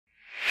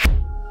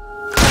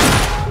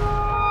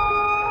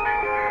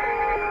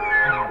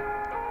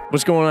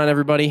What's going on,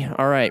 everybody?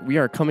 All right, we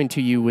are coming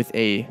to you with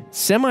a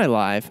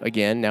semi-live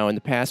again. Now, in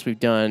the past,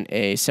 we've done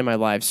a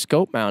semi-live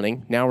scope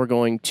mounting. Now we're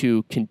going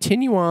to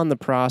continue on the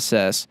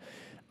process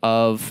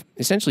of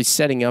essentially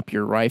setting up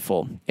your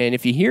rifle. And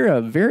if you hear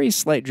a very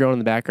slight drone in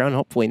the background,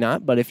 hopefully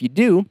not, but if you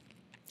do,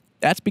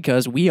 that's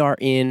because we are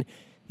in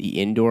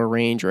the indoor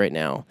range right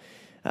now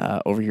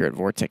over here at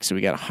Vortex. So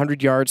we got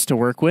 100 yards to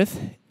work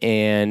with,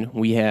 and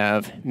we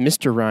have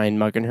Mr. Ryan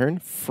Muggenhern,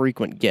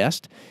 frequent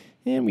guest,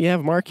 and we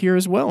have Mark here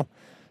as well.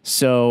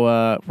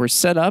 So we're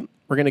set up.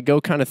 We're going to go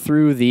kind of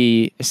through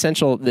the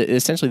essentially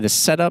the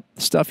setup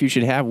stuff you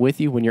should have with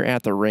you when you're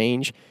at the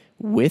range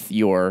with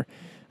your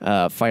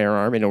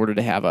firearm in order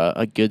to have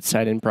a good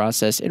sight-in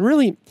process. And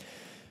really,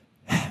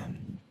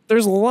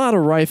 there's a lot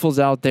of rifles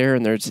out there,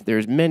 and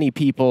there's many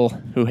people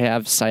who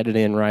have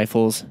sighted-in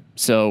rifles.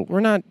 So we're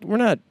not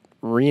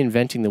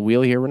reinventing the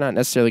wheel here. We're not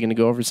necessarily going to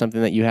go over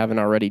something that you haven't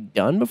already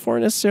done before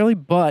necessarily,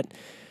 but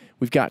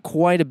we've got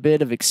quite a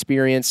bit of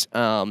experience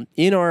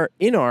in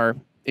our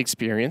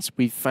experience.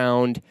 We've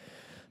found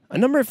a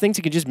number of things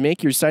that could just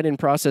make your sight-in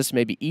process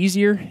maybe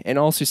easier and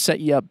also set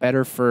you up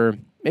better for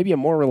maybe a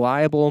more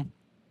reliable,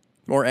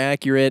 more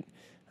accurate,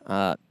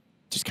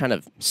 just kind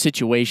of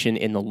situation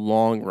in the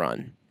long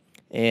run.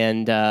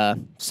 And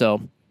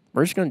so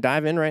we're just going to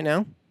dive in right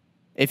now.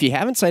 If you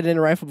haven't sighted in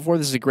a rifle before,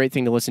 this is a great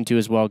thing to listen to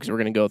as well, because we're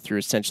going to go through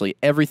essentially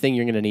everything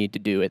you're going to need to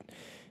do it.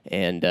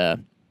 And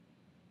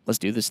let's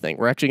do this thing.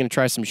 We're actually going to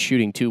try some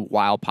shooting too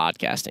while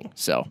podcasting.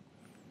 So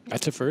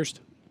that's a first.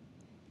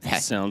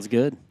 Sounds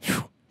good.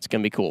 It's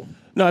gonna be cool.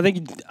 No,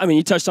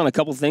 you touched on a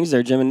couple things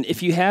there, Jim. And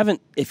if you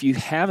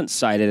haven't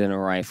sighted in a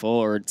rifle,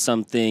 or it's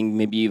something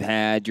maybe you've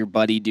had your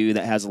buddy do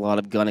that has a lot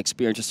of gun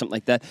experience or something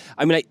like that,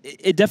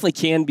 it definitely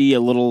can be a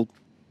little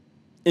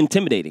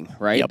intimidating,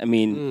 right? Yep. I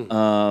mean,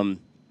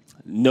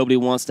 nobody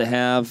wants to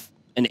have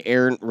an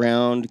errant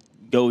round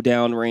go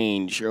down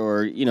range,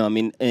 or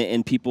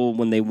and people,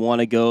 when they want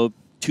to go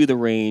to the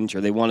range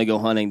or they want to go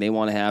hunting, they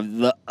want to have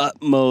the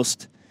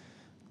utmost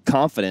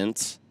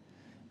confidence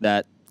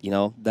that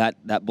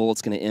that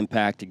bullet's going to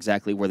impact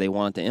exactly where they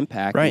want it to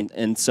impact. Right.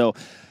 And so,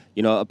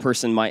 a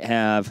person might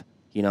have,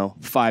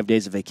 5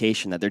 days of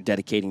vacation that they're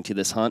dedicating to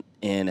this hunt,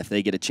 and if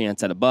they get a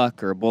chance at a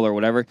buck or a bull or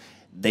whatever,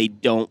 they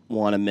don't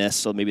want to miss,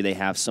 so maybe they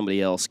have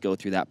somebody else go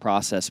through that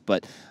process.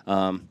 But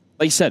like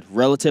you said,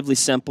 relatively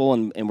simple,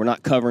 and we're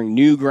not covering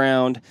new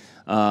ground,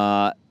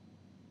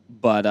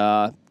 but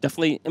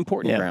definitely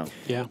important ground.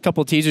 Yeah. A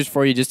couple of teasers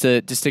for you just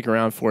to stick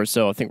around for.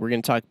 So I think we're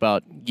going to talk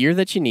about gear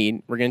that you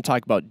need. We're going to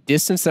talk about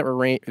distance that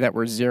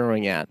we're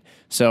zeroing at.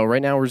 So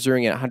right now we're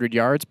zeroing at 100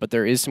 yards, but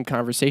there is some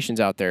conversations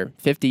out there.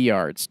 50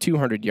 yards,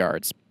 200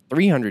 yards,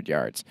 300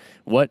 yards.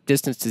 What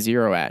distance to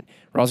zero at?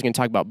 We're also going to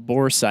talk about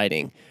bore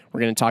sighting.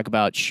 We're going to talk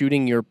about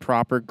shooting your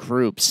proper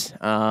groups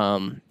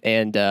and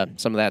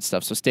some of that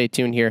stuff. So stay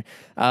tuned here.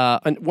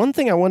 And one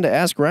thing I wanted to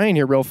ask Ryan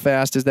here real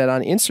fast is that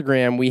on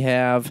Instagram we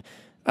have...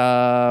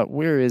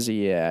 where is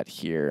he at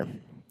here?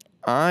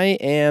 I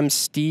am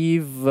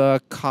Steve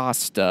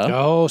Costa.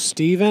 Oh,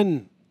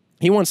 Steven.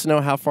 He wants to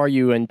know how far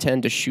you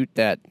intend to shoot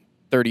that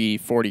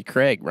 30-40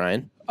 Craig,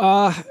 Ryan.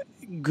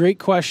 Great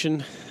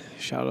question.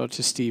 Shout out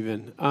to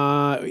Steven.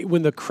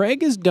 When the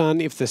Craig is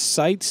done, if the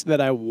sights that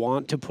I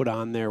want to put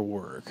on there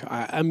work,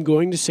 I'm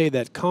going to say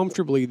that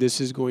comfortably this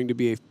is going to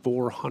be a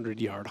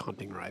 400-yard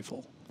hunting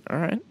rifle. All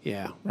right.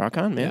 Yeah. Rock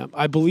on, man. Yeah.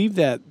 I believe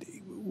that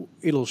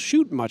it'll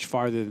shoot much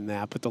farther than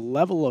that, but the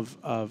level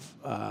of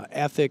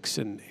ethics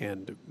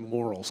and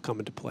morals come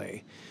into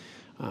play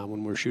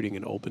when we're shooting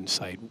an open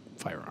sight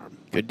firearm.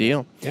 Good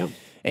deal. Yeah.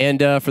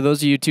 And for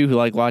those of you, too, who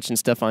like watching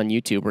stuff on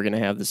YouTube, we're going to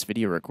have this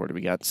video recorded.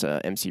 We got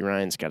MC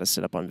Ryan's got to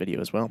set up on video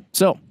as well.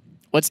 So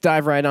let's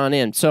dive right on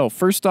in. So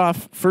first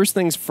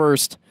things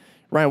first,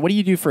 Ryan, what do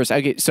you do first?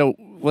 Okay, so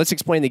let's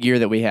explain the gear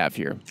that we have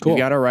here. Cool. We've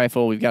got our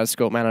rifle. We've got a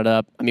scope mounted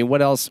up. I mean,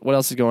 what else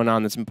is going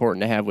on that's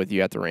important to have with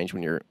you at the range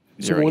when you're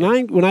So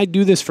when I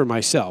do this for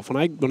myself,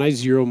 when I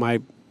zero my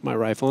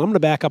rifle, and I'm going to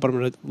back up and I'm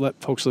going to let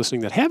folks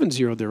listening that haven't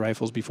zeroed their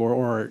rifles before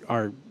or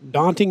are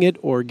daunting it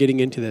or getting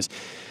into this,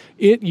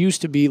 it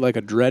used to be like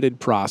a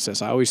dreaded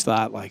process. I always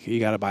thought like you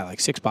got to buy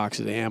like 6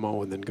 boxes of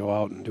ammo and then go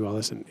out and do all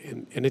this, and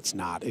it's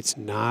not. It's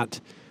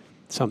not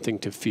something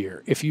to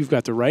fear. If you've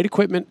got the right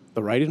equipment,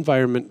 the right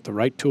environment, the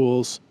right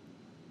tools,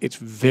 it's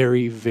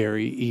very,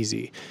 very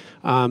easy.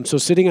 So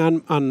sitting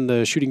on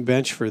the shooting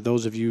bench, for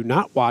those of you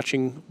not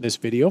watching this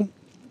video,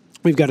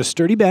 we've got a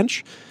sturdy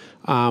bench.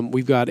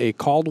 We've got a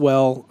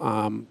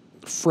Caldwell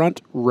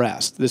front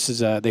rest. This is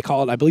they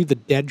call it, I believe, the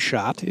Dead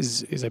Shot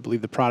is I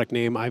believe the product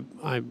name. I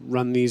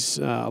run these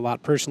a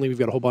lot personally. We've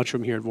got a whole bunch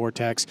of them here at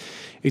Vortex.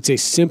 It's a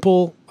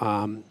simple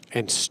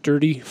and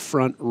sturdy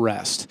front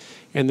rest.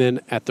 And then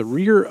at the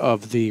rear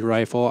of the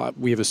rifle,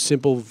 we have a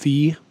simple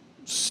V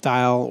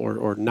style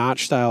or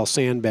notch style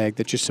sandbag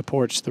that just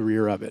supports the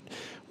rear of it.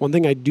 One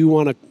thing I do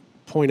want to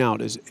point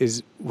out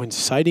is when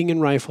sighting in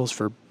rifles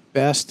for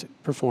best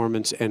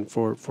performance and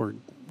for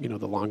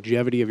the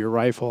longevity of your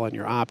rifle and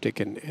your optic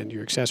and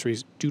your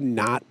accessories, do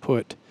not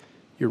put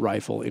your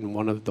rifle in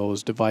one of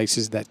those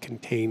devices that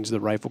contains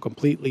the rifle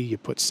completely. You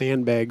put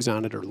sandbags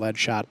on it or lead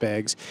shot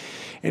bags,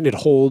 and it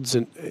holds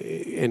and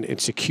it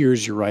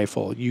secures your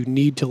rifle. You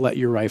need to let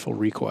your rifle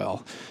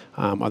recoil.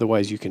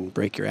 Otherwise, you can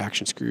break your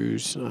action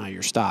screws,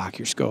 your stock,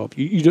 your scope.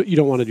 You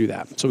don't want to do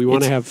that. So we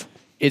want to have...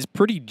 It's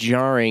pretty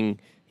jarring,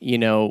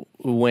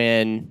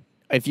 when,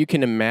 if you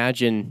can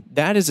imagine,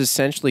 that is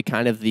essentially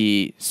kind of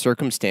the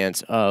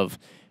circumstance of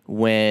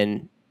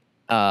when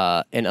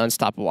an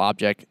unstoppable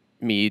object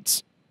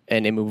meets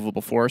an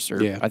immovable force,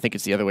 or I think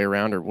it's the other way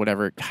around, or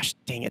whatever. Gosh,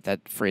 dang it,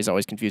 that phrase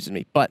always confuses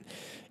me. But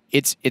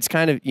it's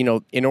kind of,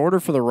 in order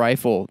for the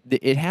rifle,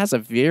 it has a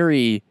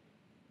very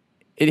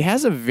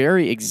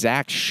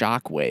exact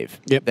shock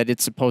wave that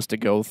it's supposed to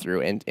go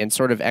through. And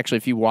sort of, actually,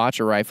 if you watch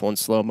a rifle in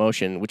slow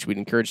motion, which we'd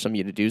encourage some of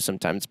you to do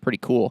sometimes, it's pretty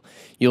cool.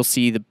 You'll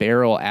see the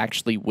barrel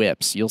actually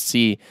whips. You'll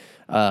see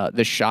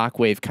the shock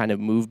wave kind of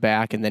move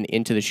back and then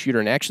into the shooter.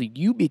 And actually,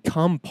 you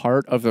become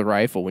part of the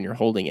rifle when you're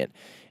holding it.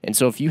 And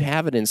so if you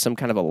have it in some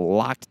kind of a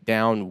locked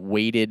down,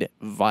 weighted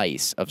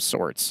vise of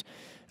sorts,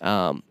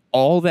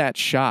 all that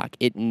shock,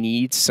 it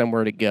needs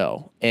somewhere to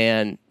go.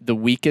 And the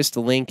weakest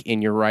link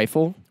in your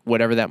rifle,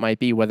 whatever that might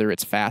be, whether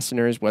it's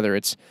fasteners, whether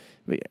it's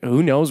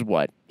who knows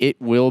what,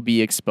 it will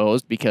be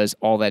exposed because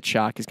all that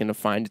shock is going to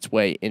find its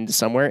way into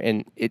somewhere.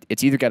 And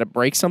it's either got to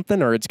break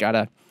something or it's got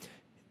to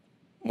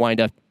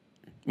wind up,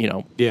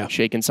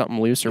 shaking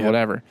something loose or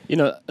whatever.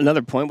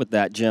 Another point with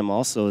that, Jim,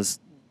 also is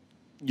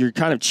you're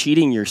kind of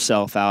cheating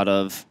yourself out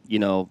of,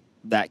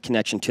 that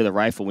connection to the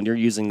rifle. When you're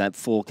using that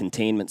full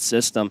containment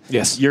system,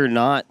 you're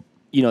not,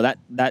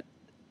 the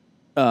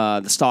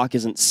stock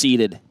isn't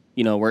seated,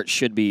 where it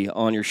should be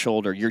on your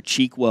shoulder. Your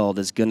cheek weld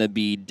is going to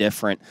be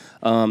different.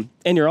 And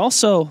you're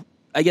also,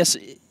 I guess,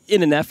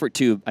 in an effort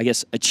to,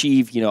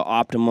 achieve,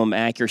 optimum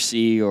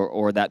accuracy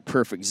or that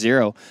perfect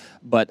zero,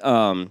 but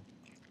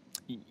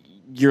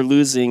you're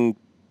losing,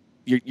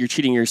 you're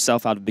cheating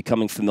yourself out of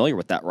becoming familiar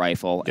with that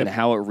rifle and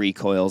how it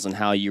recoils and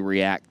how you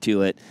react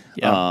to it.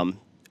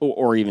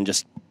 Or even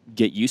just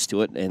get used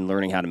to it and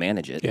learning how to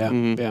manage it. Yeah,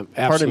 absolutely.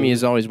 Part of me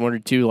has always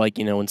wondered, too,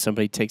 when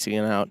somebody takes a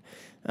gun out,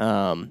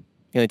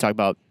 they talk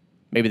about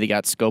maybe they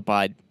got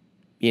scope-eyed,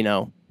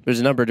 There's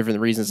a number of different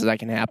reasons that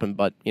can happen,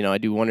 but, I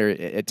do wonder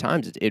at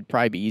times it'd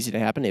probably be easy to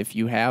happen if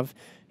you have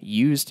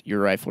used your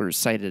rifle or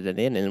sighted it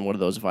in one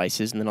of those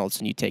vices, and then all of a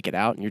sudden you take it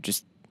out and you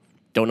just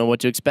don't know what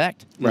to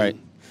expect. Right.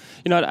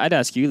 I'd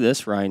ask you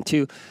this, Ryan,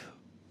 too.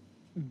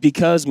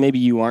 Because maybe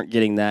you aren't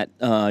getting that,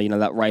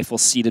 that rifle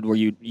seated where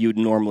you'd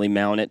normally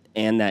mount it,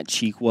 and that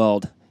cheek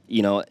weld,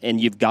 and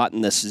you've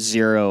gotten this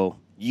zero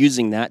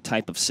using that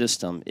type of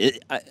system.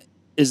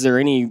 Is there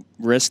any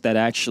risk that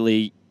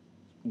actually,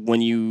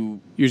 when your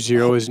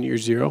zero isn't your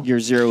zero?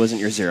 Your zero isn't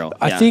your zero.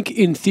 I think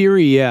in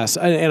theory, yes,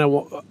 and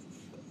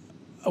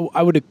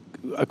I would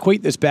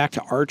equate this back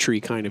to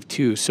archery kind of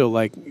too. So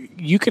like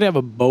you could have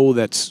a bow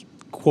that's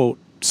quote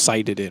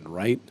sighted in,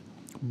 right?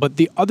 But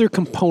the other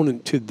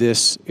component to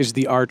this is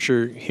the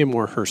archer, him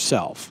or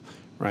herself,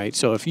 right?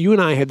 So if you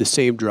and I had the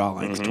same draw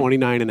length,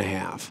 29 and a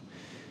half,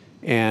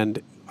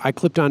 and I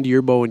clipped onto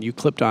your bow and you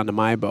clipped onto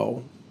my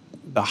bow,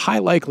 the high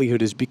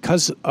likelihood is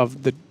because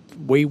of the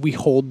way we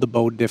hold the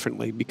bow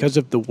differently, because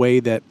of the way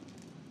that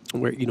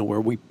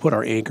where we put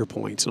our anchor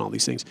points and all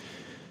these things.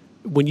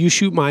 When you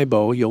shoot my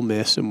bow, you'll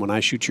miss, and when I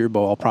shoot your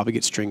bow, I'll probably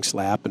get string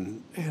slap,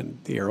 and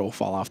the arrow will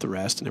fall off the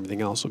rest, and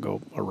everything else will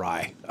go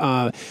awry.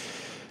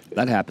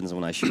 That happens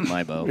when I shoot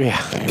my bow.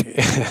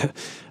 Yeah.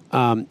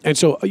 And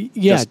so,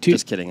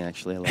 just kidding,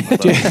 actually. I love my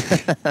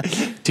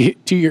bow.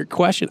 to your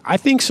question, I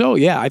think so,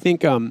 yeah. I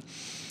think a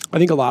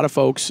lot of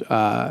folks,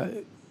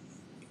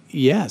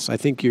 yes, I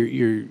think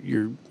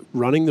you're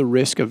running the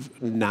risk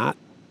of not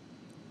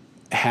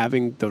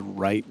having the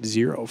right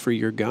zero for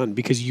your gun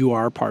because you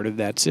are part of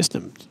that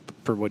system,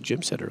 per what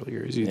Jim said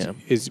earlier,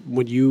 is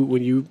when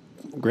you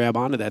grab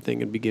onto that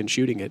thing and begin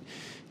shooting it,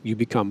 you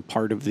become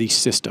part of the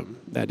system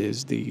that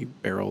is the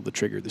barrel, the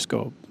trigger, the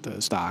scope, the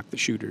stock, the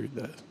shooter,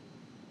 the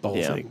whole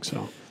thing.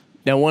 So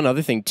now, one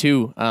other thing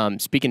too,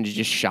 speaking to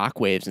just shock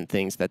waves and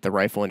things that the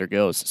rifle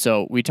undergoes.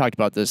 So we talked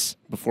about this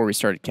before we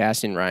started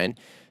casting, Ryan.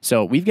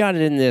 So we've got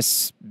it in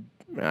this,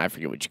 I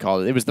forget what you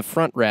call it. It was the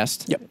front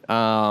rest,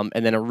 and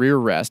then a rear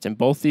rest, and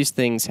both these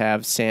things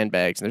have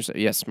sandbags. And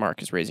there's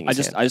Mark is raising his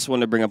hand. I just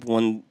wanted to bring up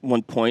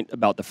one point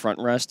about the front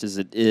rest is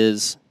it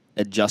is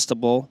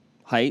adjustable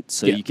height,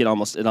 so you can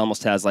it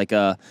almost has like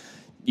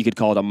you could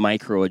call it a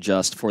micro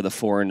adjust for the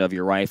forend of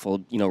your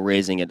rifle,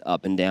 raising it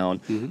up and down,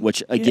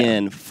 which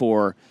again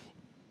for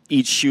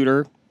each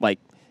shooter, like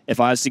if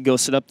I was to go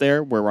sit up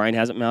there where Ryan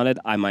hasn't mounted,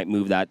 I might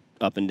move that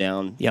up and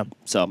down. Yeah.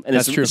 So, and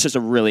it's just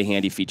a really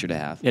handy feature to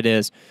have. It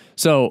is.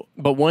 So,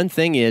 but one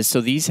thing is, so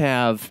these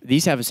have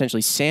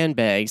essentially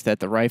sandbags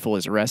that the rifle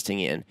is resting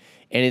in.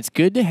 And it's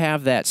good to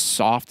have that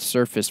soft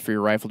surface for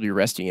your rifle to be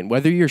resting in.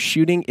 Whether you're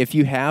shooting, if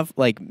you have,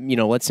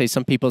 let's say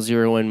some people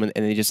zero in and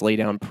they just lay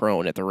down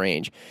prone at the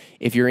range.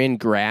 If you're in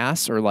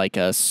grass or like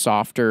a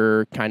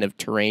softer kind of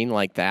terrain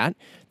like that,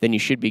 then you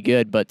should be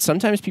good. But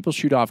sometimes people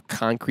shoot off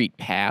concrete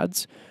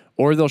pads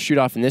or they'll shoot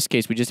off. In this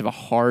case, we just have a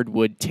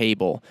hardwood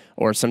table,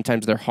 or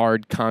sometimes they're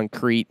hard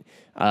concrete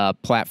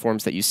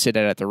platforms that you sit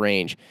at the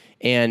range.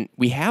 And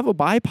we have a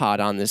bipod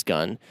on this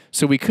gun,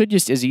 so we could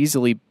just as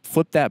easily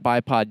flip that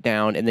bipod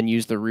down and then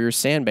use the rear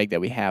sandbag that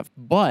we have.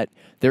 But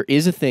there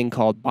is a thing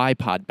called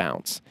bipod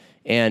bounce.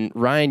 And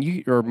Ryan,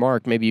 you or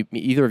Mark, maybe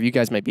either of you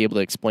guys might be able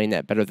to explain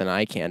that better than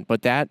I can.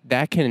 But that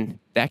can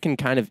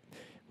kind of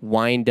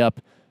wind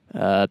up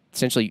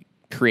essentially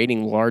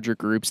creating larger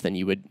groups than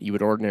you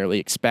would ordinarily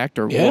expect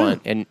or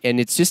want. And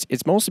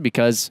it's mostly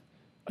because,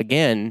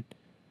 again,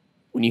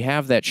 when you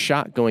have that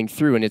shot going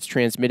through and it's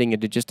transmitting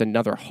into just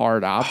another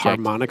hard object.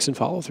 Harmonics and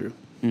follow through.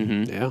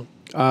 Mm-hmm.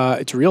 Yeah.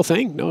 It's a real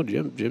thing. No,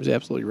 Jim's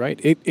absolutely right.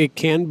 It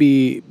can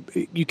be,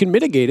 you can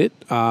mitigate it.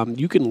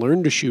 You can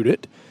learn to shoot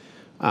it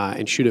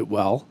and shoot it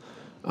well.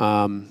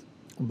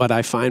 But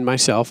I find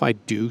myself, I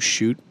do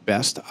shoot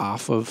best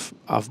off of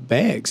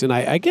bags. And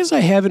I guess I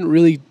haven't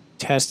really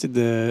tested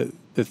the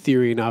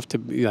theory enough to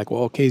be like,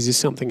 well, okay, is this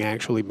something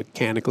actually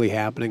mechanically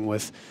happening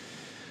with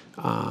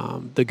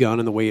the gun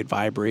and the way it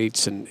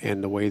vibrates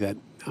and the way that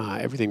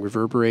everything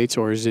reverberates,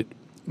 or is it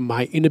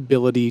my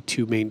inability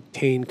to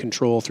maintain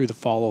control through the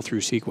follow-through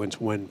sequence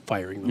when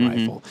firing the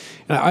rifle?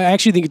 And I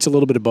actually think it's a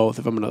little bit of both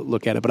if I'm going to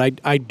look at it, but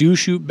I do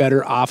shoot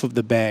better off of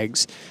the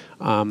bags.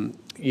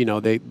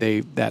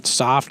 That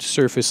soft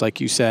surface, like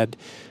you said,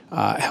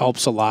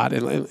 helps a lot.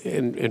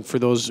 And for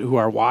those who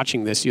are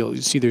watching this, you'll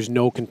see there's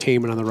no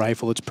containment on the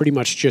rifle. It's pretty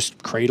much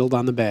just cradled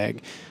on the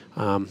bag.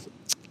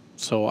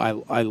 So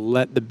I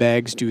let the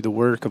bags do the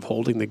work of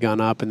holding the gun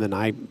up, and then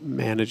I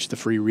manage the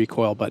free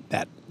recoil. But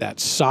that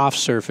soft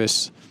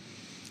surface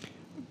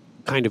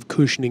kind of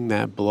cushioning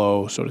that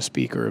blow, so to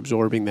speak, or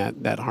absorbing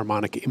that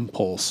harmonic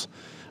impulse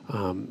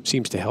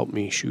seems to help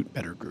me shoot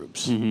better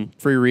groups. Mm-hmm.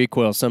 Free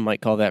recoil, some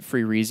might call that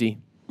free reezy.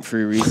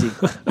 Free reezy.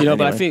 Anyway.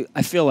 But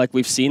I feel like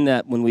we've seen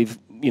that when we've,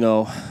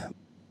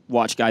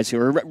 watched guys who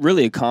are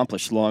really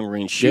accomplished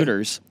long-range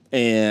shooters. Yeah.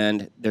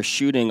 And they're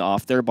shooting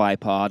off their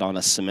bipod on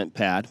a cement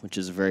pad, which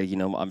is a very,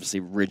 obviously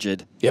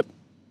rigid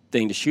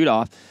thing to shoot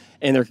off.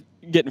 And they're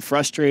getting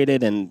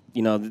frustrated, and,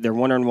 they're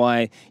wondering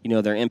why,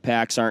 their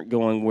impacts aren't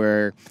going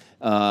where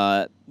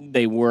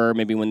they were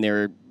maybe when they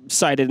were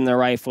sighted in their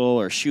rifle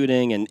or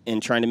shooting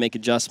and trying to make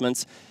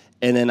adjustments.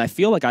 And then I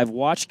feel like I've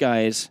watched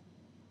guys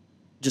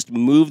just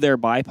move their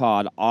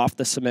bipod off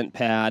the cement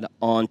pad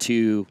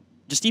onto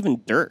just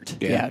even dirt.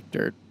 Yeah,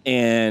 dirt.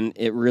 And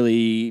it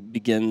really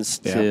begins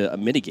to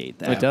mitigate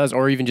that. It does,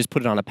 or even just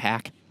put it on a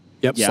pack.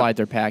 Yep. Slide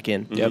their pack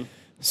in. Mm-hmm. Yep.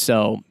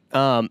 So,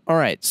 all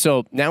right.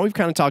 So now we've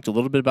kind of talked a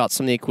little bit about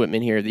some of the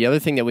equipment here. The other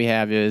thing that we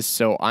have is,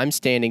 so I'm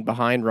standing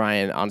behind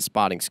Ryan on a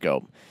spotting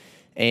scope.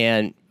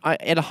 And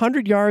at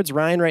 100 yards,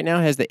 Ryan right now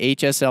has the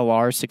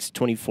HSLR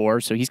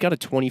 624, so he's got a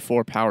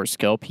 24 power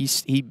scope.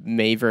 He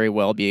may very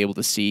well be able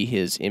to see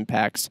his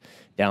impacts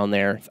down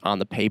there on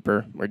the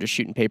paper. We're just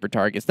shooting paper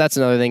targets. That's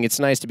another thing. It's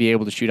nice to be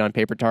able to shoot on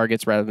paper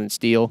targets rather than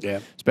steel,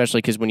 especially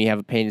because when you have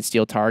a painted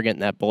steel target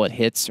and that bullet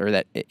hits or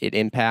that it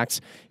impacts,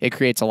 it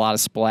creates a lot of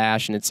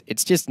splash, and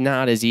it's just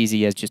not as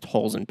easy as just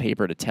holes in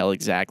paper to tell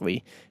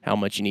exactly how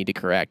much you need to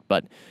correct.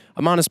 But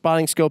I'm on a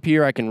spotting scope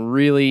here. I can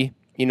really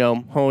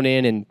hone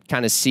in and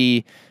kind of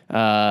see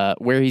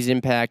where he's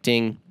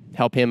impacting,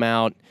 help him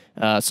out.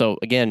 So,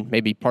 again,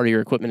 maybe part of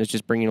your equipment is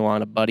just bringing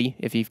along a buddy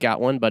if you've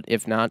got one, but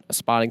if not, a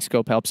spotting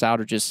scope helps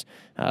out, or just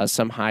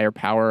some higher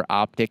power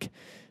optic.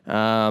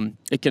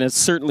 It can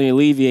certainly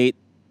alleviate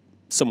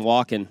some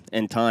walking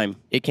and time.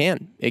 It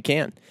can.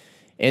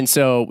 And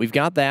so we've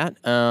got that.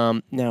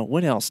 Now,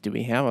 what else do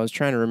we have? I was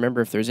trying to remember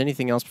if there's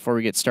anything else before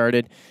we get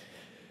started.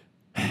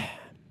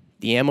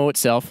 The ammo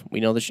itself, we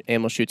know the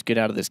ammo shoots good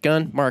out of this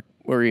gun. Mark,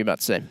 what were you about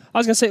to say? I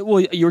was going to say, well,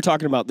 you were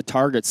talking about the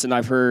targets, and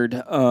I've heard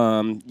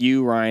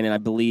you, Ryan, and I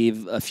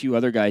believe a few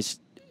other guys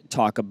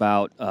talk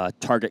about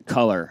target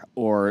color,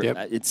 or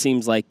it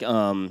seems like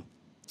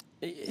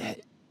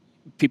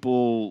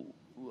people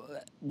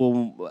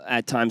will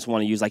at times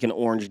want to use like an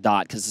orange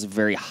dot because it's a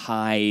very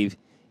high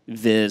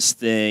vis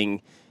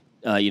thing.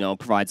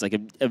 Provides like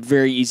a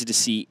very easy to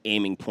see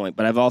aiming point.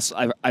 But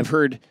I've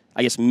heard,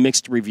 I guess,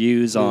 mixed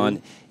reviews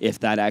on if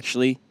that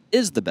actually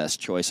is the best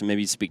choice, and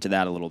maybe you speak to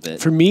that a little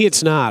bit. For me,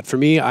 it's not. For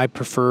me, I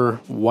prefer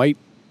white,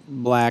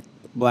 black,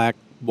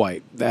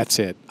 white. That's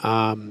it.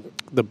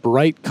 The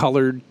bright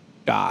colored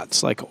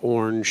dots like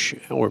orange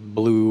or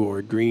blue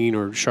or green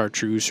or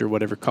chartreuse or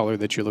whatever color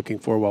that you're looking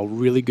for, while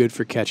really good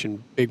for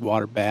catching big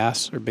water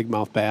bass or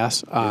bigmouth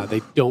bass,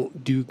 they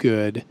don't do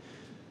good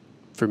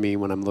for me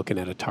when I'm looking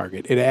at a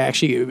target.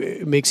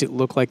 It makes it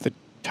look like the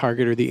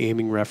target or the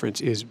aiming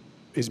reference is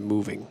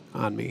moving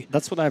on me.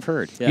 That's what I've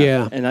heard.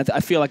 Yeah. And I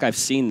feel like I've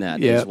seen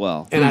that as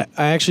well. And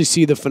I actually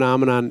see the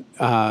phenomenon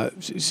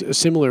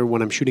similar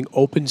when I'm shooting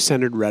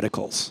open-centered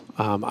reticles.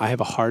 I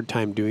have a hard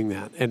time doing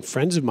that. And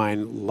friends of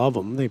mine love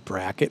them. They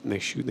bracket and they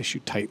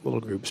shoot tight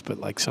little groups, but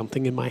like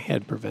something in my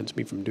head prevents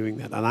me from doing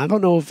that. And I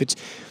don't know if it's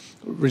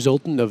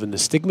resultant of an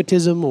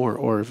astigmatism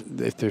or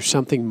if there's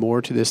something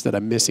more to this that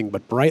I'm missing,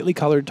 but brightly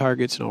colored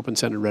targets and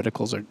open-centered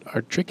reticles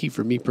are tricky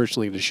for me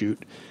personally to shoot.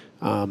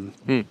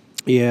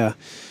 Yeah.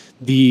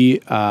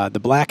 The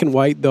black and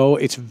white, though,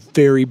 it's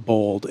very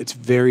bold. It's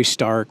very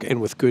stark, and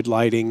with good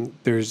lighting,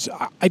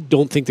 I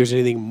don't think there's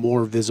anything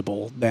more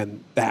visible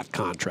than that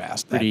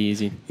contrast. Pretty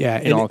easy. Yeah,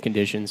 in all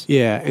conditions.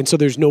 Yeah, and so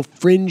there's no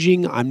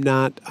fringing. I'm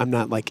not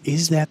like,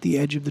 is that the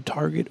edge of the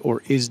target,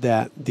 or is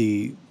that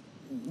the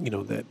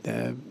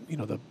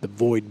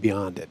void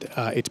beyond it?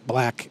 It's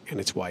black and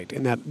it's white,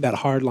 and that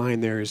hard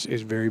line there is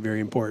very, very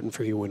important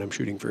for you when I'm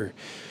shooting for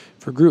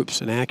groups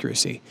and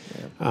accuracy.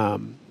 Yeah.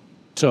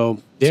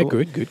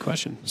 Good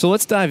question. So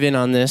let's dive in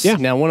on this. Yeah.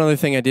 Now, one other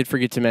thing I did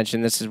forget to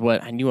mention, this is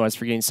what I knew I was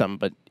forgetting something,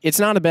 but it's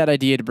not a bad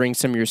idea to bring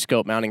some of your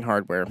scope mounting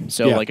hardware.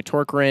 So like a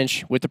torque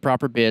wrench with the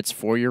proper bits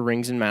for your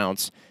rings and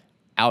mounts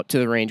out to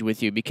the range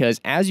with you, because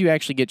as you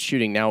actually get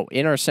shooting, now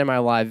in our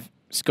semi-live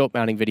scope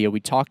mounting video, we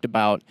talked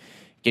about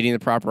getting the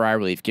proper eye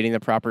relief, getting the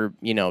proper,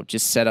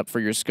 just setup for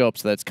your scope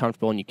so that it's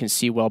comfortable and you can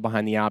see well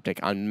behind the optic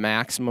on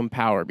maximum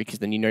power, because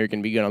then you know you're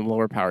going to be good on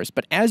lower powers.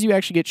 But as you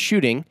actually get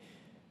shooting,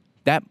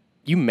 that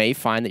you may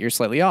find that you're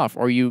slightly off,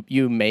 or you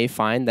may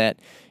find that,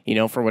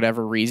 for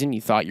whatever reason, you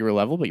thought you were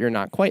level, but you're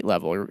not quite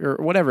level, or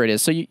whatever it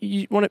is. So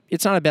you want to,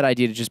 it's not a bad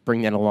idea to just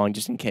bring that along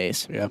just in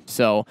case. Yeah.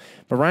 So,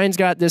 but Ryan's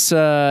got this,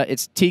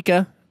 it's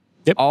Tika,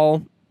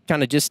 all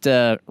kind of just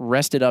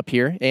rested up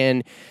here.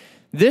 And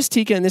this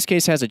Tika, in this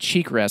case, has a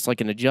cheek rest,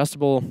 like an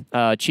adjustable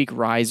cheek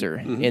riser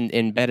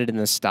embedded in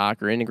the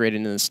stock or integrated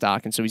into the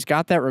stock. And so he's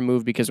got that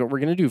removed, because what we're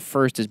going to do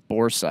first is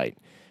bore sight.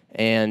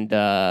 And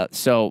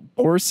so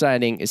bore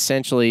sighting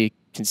essentially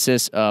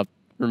consists of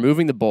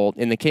removing the bolt.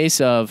 In the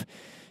case of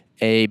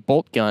a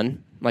bolt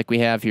gun, like we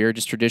have here,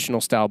 just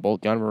traditional style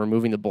bolt gun, we're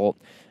removing the bolt.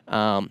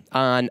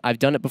 I've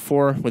done it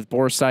before with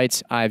bore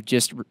sights. I've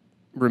just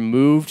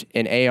removed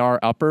an AR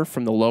upper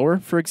from the lower,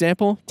 for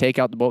example. Take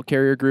out the bolt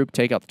carrier group,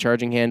 take out the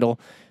charging handle.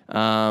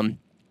 And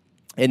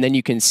then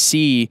you can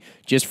see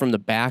just from the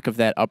back of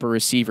that upper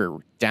receiver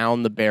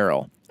down the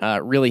barrel.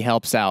 It really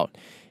helps out.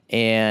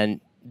 And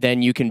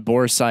then you can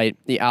bore sight.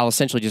 I'll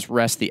essentially just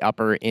rest the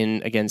upper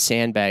in, again,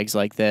 sandbags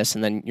like this,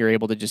 and then you're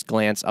able to just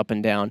glance up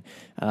and down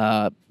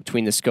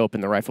between the scope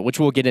and the rifle, which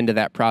we'll get into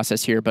that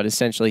process here. But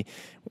essentially,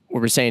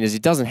 what we're saying is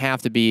it doesn't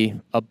have to be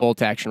a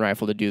bolt-action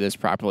rifle to do this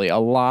properly. A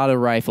lot of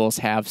rifles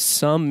have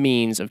some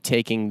means of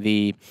taking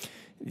the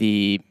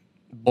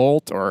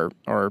bolt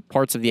or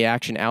parts of the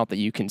action out that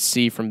you can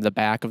see from the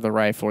back of the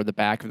rifle or the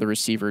back of the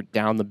receiver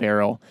down the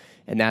barrel,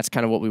 and that's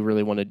kind of what we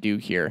really want to do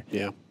here.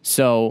 Yeah.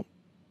 So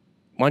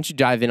why don't you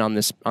dive in on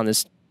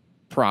this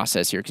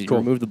process here, because you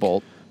remove the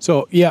bolt.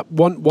 So yeah,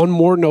 one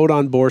more note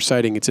on bore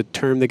sighting. It's a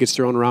term that gets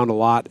thrown around a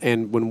lot,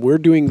 and when we're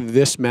doing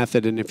this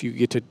method, and if you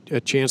get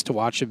a chance to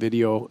watch the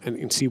video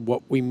and see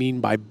what we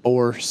mean by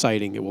bore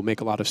sighting, it will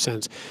make a lot of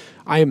sense.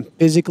 I am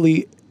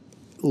physically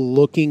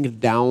looking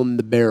down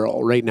the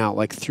barrel right now,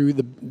 like through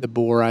the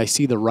bore. I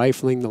see the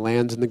rifling, the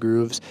lands, and the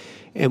grooves,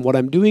 and what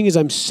I'm doing is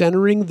I'm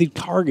centering the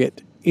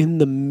target in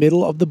the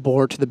middle of the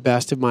bore to the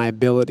best of my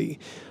ability.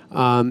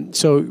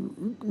 So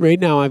right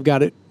now I've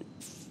got it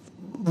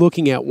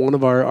looking at one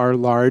of our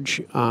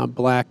large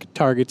black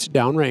targets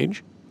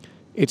downrange.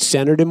 It's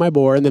centered in my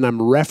bore, and then I'm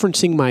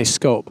referencing my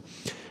scope.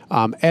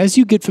 As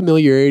you get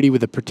familiarity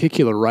with a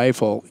particular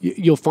rifle,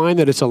 you'll find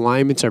that its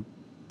alignments are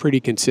pretty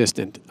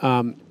consistent.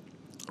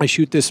 I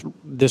shoot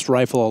this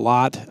rifle a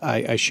lot.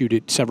 I shoot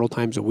it several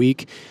times a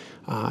week.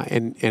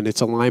 And its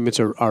alignments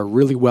are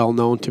really well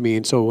known to me.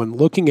 And so when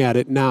looking at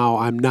it now,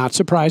 I'm not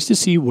surprised to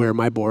see where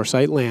my bore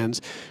sight lands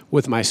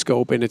with my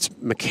scope in its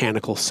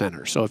mechanical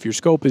center. So if you're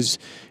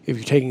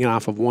taking it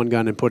off of one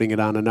gun and putting it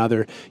on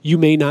another, you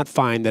may not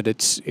find that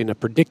it's in a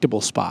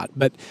predictable spot.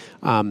 But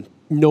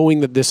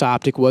knowing that this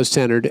optic was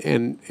centered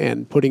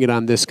and putting it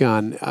on this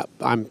gun,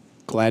 I'm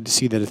glad to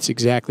see that it's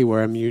exactly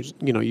where I'm used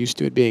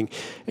to it being.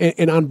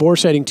 And on bore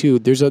sighting too,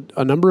 there's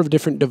a number of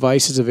different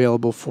devices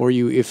available for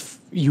you if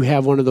you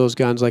have one of those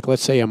guns, like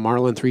let's say a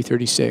Marlin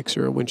 336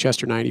 or a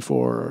Winchester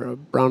 94 or a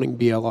Browning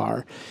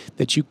BLR,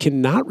 that you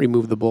cannot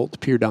remove the bolt to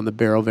peer down the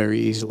barrel very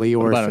easily.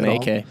 Or what about an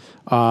AK?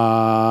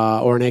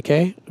 Or an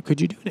AK?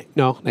 Could you do an AK?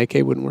 No, an AK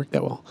wouldn't work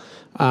that well.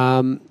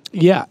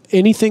 Yeah,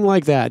 anything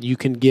like that, you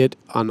can get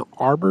an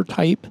arbor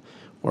type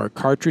or a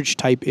cartridge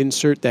type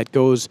insert that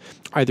goes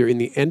either in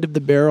the end of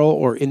the barrel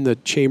or in the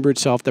chamber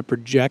itself that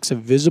projects a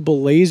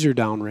visible laser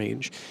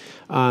downrange.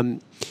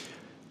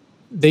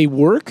 They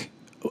work.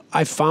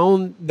 I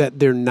found that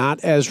they're not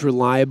as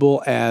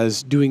reliable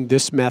as doing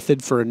this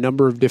method for a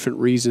number of different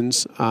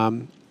reasons,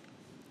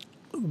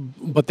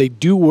 but they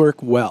do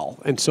work well.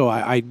 And so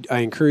I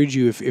encourage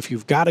you, if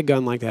you've got a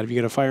gun like that, if you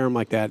got a firearm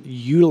like that,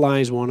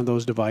 utilize one of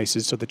those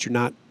devices so that you're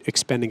not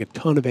expending a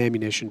ton of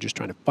ammunition just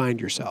trying to find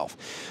yourself.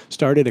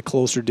 Start at a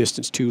closer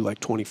distance too,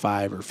 like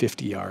 25 or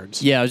 50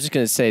 yards. Yeah, I was just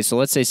going to say, so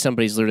let's say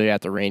somebody's literally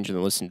at the range and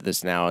they're listening to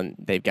this now and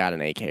they've got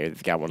an AK or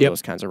they've got one of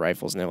those kinds of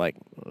rifles and they're like,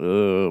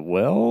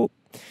 well,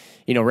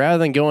 rather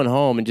than going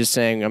home and just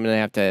saying, I'm going to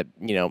have to,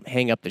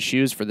 hang up the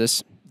shoes for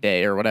this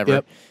day or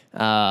whatever,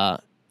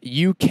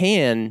 you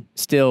can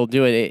still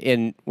do it.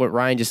 And what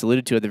Ryan just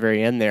alluded to at the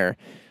very end there,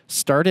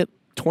 start at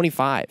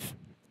 25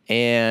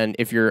 And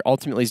if you're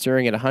ultimately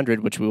zeroing at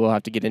 100, which we will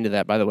have to get into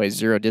that, by the way,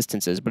 zero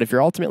distances. But if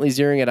you're ultimately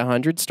zeroing at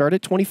 100, start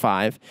at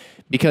 25,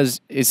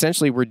 because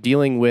essentially we're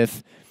dealing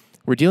with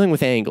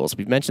angles.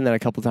 We've mentioned that a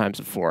couple times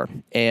before.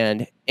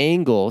 And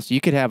angles,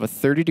 you could have a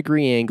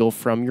 30-degree angle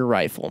from your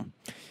rifle,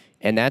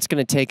 and that's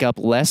going to take up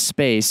less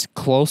space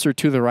closer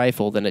to the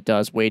rifle than it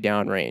does way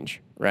down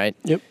range, right?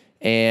 Yep.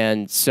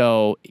 And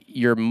so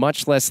you're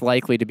much less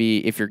likely to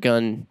be, if your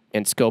gun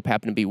and scope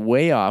happen to be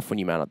way off when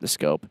you mount up the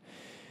scope,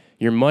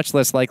 you're much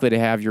less likely to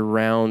have your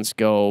rounds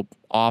go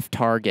off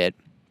target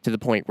to the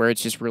point where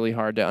it's just really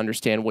hard to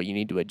understand what you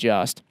need to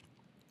adjust.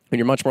 And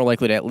you're much more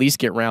likely to at least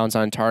get rounds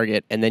on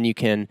target, and then you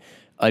can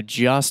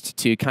adjust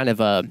to kind of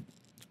a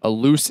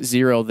loose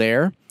zero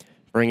there,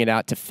 bring it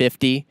out to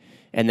 50,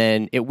 and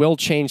then it will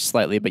change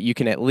slightly, but you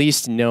can at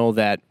least know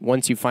that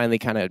once you finally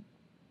kind of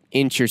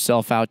inch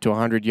yourself out to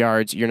 100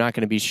 yards, you're not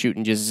going to be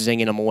shooting, just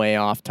zinging them away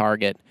off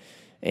target,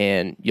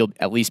 and you'll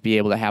at least be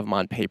able to have them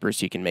on paper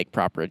so you can make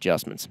proper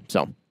adjustments.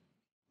 So,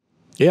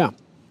 yeah.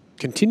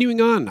 Continuing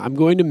on, I'm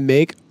going to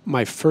make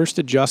my first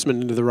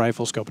adjustment into the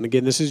rifle scope. And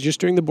again, this is just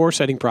during the bore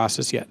sighting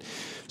process yet.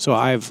 So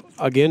I've,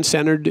 again,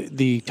 centered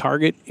the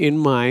target in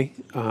my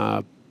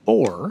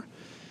bore.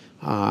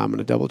 I'm going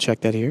to double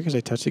check that here because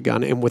I touched the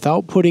gun. And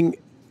without putting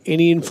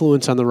any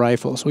influence on the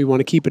rifle, so we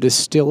want to keep it as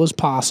still as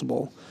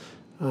possible.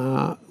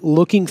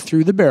 Looking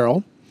through the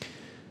barrel,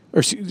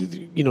 or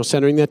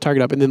centering that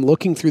target up, and then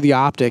looking through the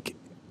optic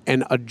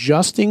and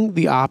adjusting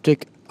the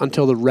optic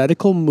until the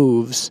reticle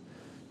moves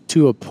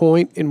to a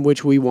point in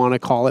which we want to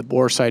call it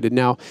bore sighted.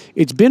 Now,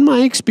 it's been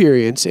my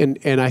experience, and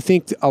I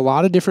think a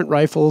lot of different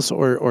rifles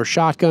or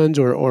shotguns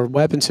or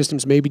weapon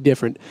systems may be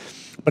different,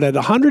 but at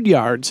 100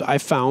 yards, I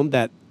found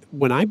that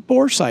when I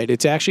bore sight,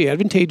 it's actually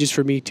advantageous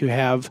for me to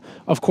have,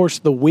 of course,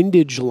 the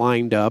windage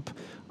lined up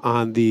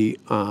on the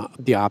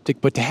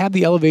optic, but to have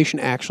the elevation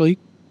actually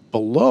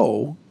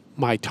below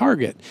my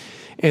target.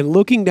 And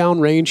looking down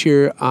range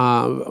here,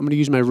 I'm going to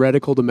use my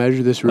reticle to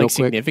measure this real quick.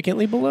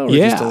 Significantly below, or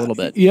just a little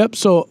bit? Yep.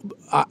 So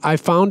I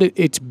found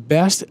it's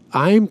best.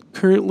 I'm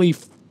currently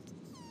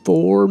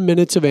 4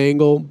 minutes of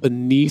angle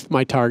beneath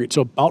my target,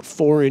 so about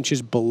 4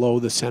 inches below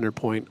the center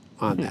point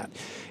on that.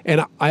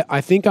 And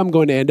I think I'm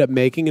going to end up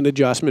making an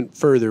adjustment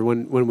further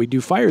when we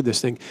do fire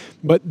this thing.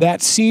 But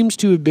that seems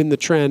to have been the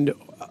trend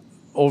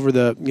over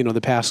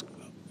the past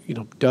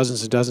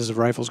dozens and dozens of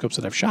rifle scopes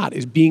that I've shot,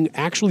 is being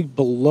actually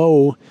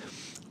below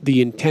the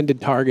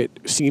intended target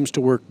seems to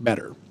work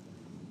better.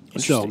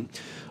 So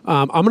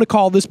I'm going to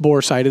call this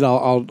bore sighted.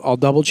 I'll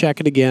double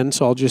check it again.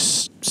 So I'll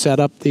just set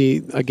up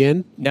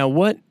again.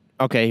 Now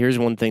okay, here's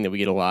one thing that we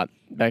get a lot.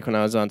 Back when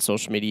I was on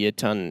social media a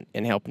ton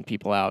and helping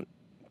people out,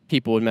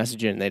 people would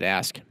message in and they'd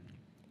ask,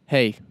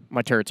 hey,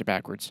 my turrets are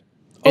backwards.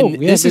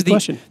 And this is the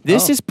question.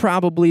 This is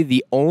probably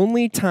the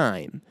only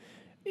time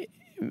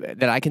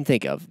that I can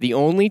think of, the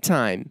only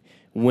time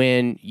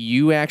when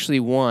you actually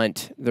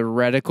want the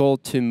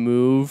reticle to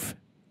move.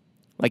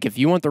 Like if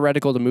you want the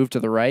reticle to move to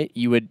the right,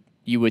 you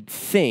would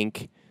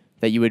think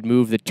that you would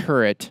move the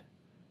turret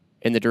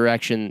in the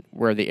direction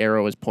where the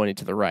arrow is pointed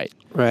to the right.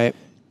 Right.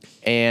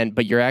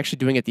 But you're actually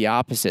doing it the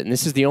opposite. And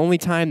this is the only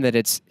time that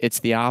it's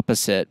the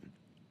opposite,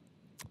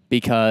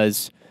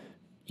 because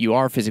you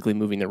are physically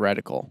moving the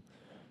reticle.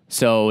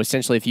 So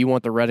essentially, if you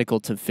want the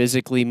reticle to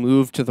physically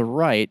move to the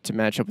right to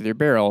match up with your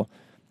barrel,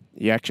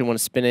 you actually want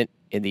to spin it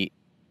in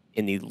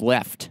the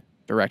left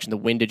direction, the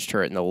windage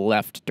turret in the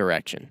left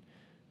direction,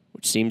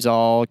 which seems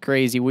all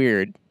crazy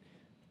weird,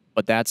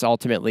 but that's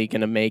ultimately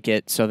going to make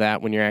it so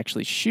that when you're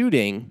actually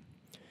shooting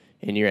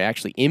and you're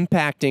actually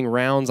impacting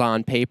rounds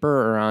on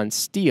paper or on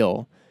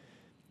steel,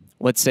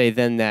 let's say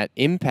then that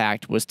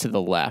impact was to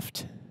the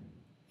left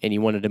and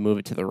you wanted to move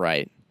it to the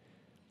right,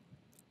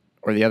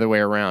 or the other way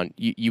around,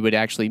 you would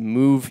actually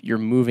you're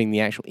moving the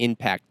actual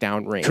impact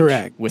downrange.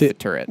 Correct. With the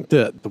turret.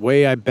 The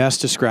way I best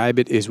describe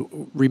it is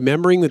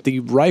remembering that the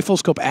rifle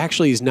scope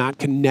actually is not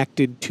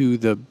connected to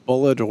the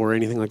bullet or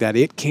anything like that.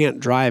 It can't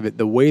drive it.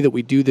 The way that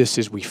we do this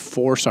is we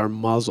force our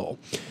muzzle.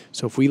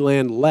 So if we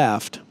land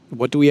left,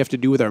 what do we have to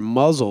do with our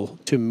muzzle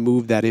to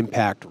move that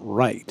impact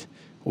right?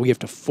 We have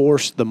to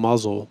force the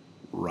muzzle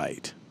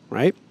right?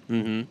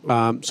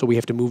 Mm-hmm. So we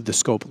have to move the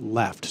scope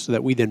left so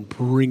that we then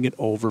bring it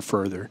over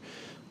further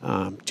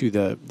to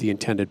the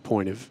intended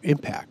point of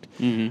impact,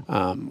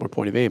 or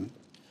point of aim.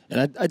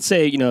 And I'd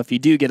say, if you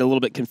do get a little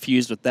bit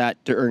confused with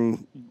that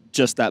during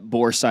just that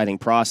bore sighting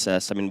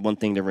process, I mean, one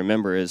thing to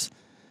remember is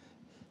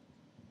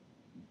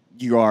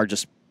you are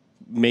just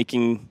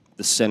making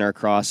the center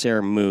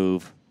crosshair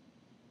move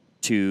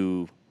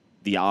to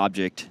the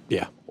object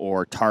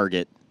or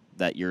target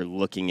that you're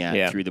looking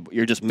at through the.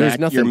 You're just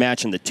you're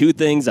matching the two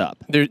things up.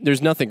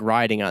 There's nothing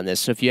riding on this.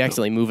 So if you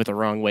accidentally move it the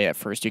wrong way at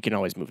first, you can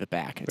always move it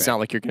back. It's not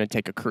like you're going to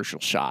take a crucial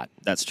shot.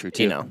 That's true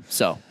too.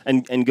 So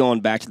and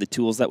going back to the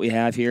tools that we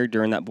have here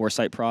during that bore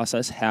sight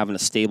process, having a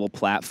stable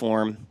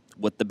platform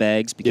with the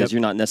bags, because you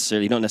don't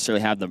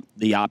necessarily have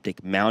the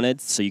optic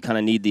mounted, so you kind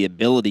of need the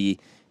ability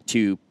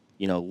to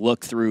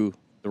look through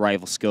the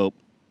rifle scope,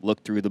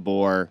 look through the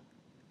bore,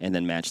 and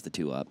then match the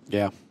two up.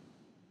 Yeah.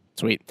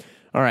 Sweet.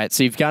 All right,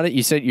 so you've got it.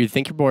 You said you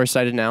think you're bore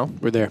sighted now.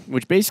 We're there.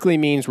 Which basically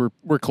means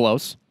we're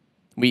close.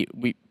 We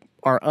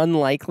are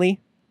unlikely,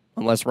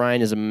 unless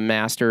Ryan is a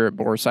master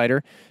bore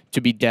sighter,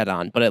 to be dead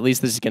on. But at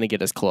least this is going to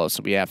get us close.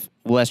 So we have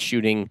less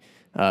shooting,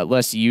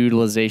 less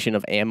utilization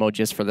of ammo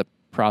just for the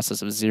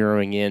process of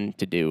zeroing in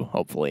to do,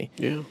 hopefully.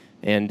 Yeah.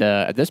 And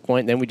at this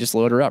point, then we just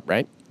load her up,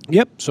 right?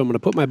 Yep. So I'm going to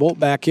put my bolt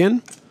back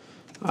in.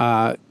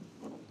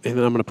 And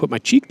then I'm going to put my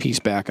cheek piece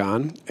back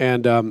on.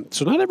 And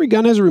so not every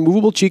gun has a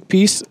removable cheek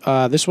piece.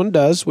 This one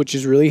does, which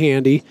is really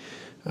handy.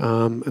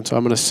 And so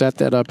I'm going to set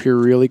that up here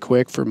really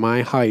quick for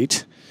my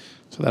height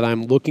so that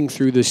I'm looking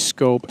through the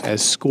scope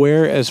as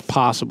square as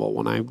possible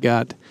when I've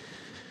got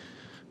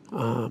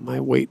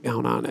my weight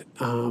down on it.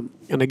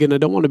 And again, I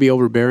don't want to be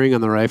overbearing on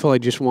the rifle. I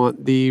just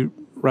want the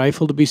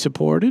rifle to be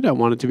supported. I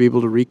want it to be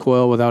able to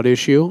recoil without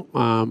issue,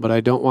 but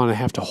I don't want to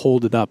have to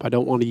hold it up. I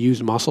don't want to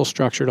use muscle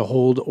structure to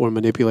hold or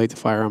manipulate the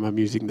firearm. I'm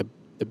using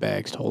the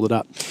bags to hold it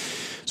up.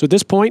 So at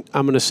this point,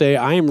 I'm going to say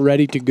I am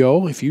ready to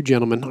go. If you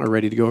gentlemen are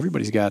ready to go,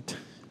 everybody's got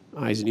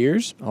eyes and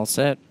ears. All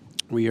set.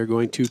 We are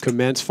going to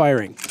commence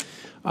firing.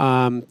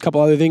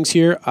 Couple other things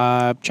here.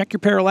 Check your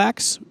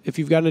parallax. If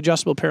you've got an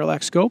adjustable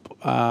parallax scope,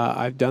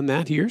 I've done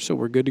that here, so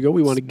we're good to go.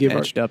 We want to give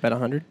edged up at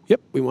 100.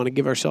 Yep, we want to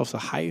give ourselves the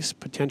highest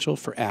potential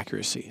for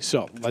accuracy.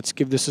 So let's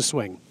give this a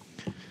swing.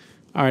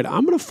 All right,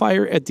 I'm going to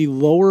fire at the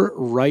lower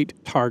right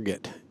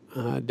target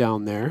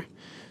down there.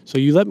 So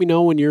you let me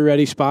know when you're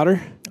ready,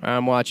 spotter,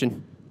 I'm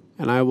watching.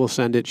 and I will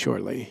send it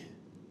shortly.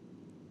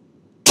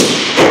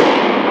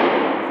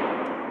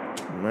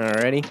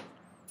 Alrighty.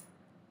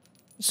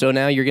 So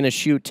now you're going to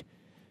shoot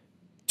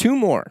 2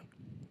 more,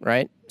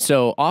 right?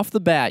 So off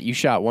the bat, you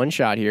shot 1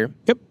 shot here.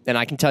 Yep. And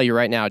I can tell you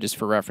right now, just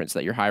for reference,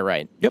 that you're high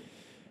right. Yep.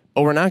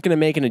 But we're not going to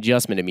make an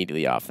adjustment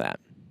immediately off that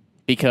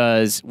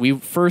because we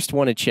first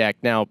want to check.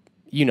 Now,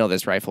 you know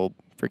this rifle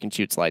freaking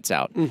shoots lights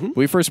out.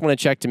 We first want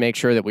to check to make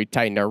sure that we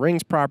tightened our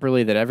rings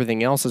properly, that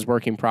everything else is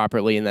working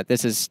properly, and that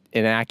this is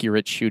an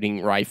accurate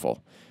shooting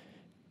rifle.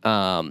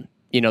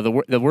 You know,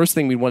 the worst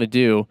thing we want to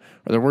do,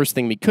 or the worst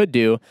thing we could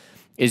do,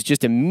 is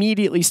just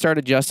immediately start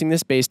adjusting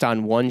this based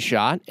on 1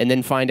 shot and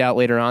then find out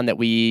later on that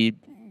we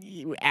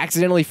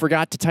accidentally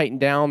forgot to tighten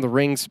down the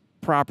rings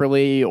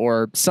properly,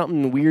 or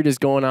something weird is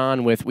going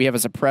on with, we have a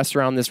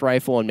suppressor on this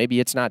rifle and maybe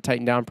it's not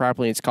tightened down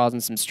properly and it's causing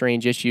some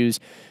strange issues,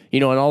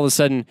 you know, and all of a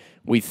sudden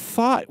we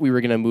thought we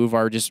were going to move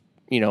our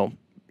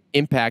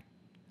impact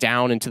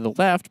down and to the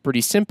left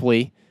pretty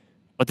simply,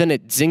 but then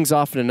it zings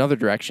off in another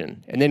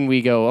direction. And then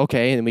we go,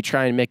 okay, and then we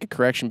try and make a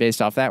correction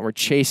based off that. We're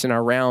chasing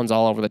our rounds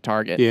all over the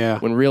target. Yeah.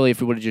 When really,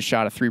 if we would have just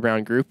shot a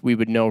 3-round group, we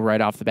would know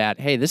right off the bat,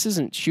 hey, this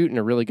isn't shooting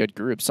a really good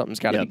group. Something's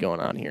got to be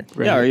going on here.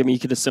 Yeah, or, I mean, you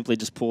could have simply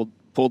just pulled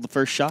the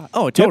first shot.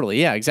 Oh, totally.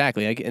 Yeah,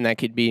 exactly. And that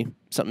could be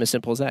something as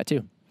simple as that,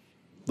 too.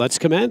 Let's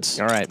commence.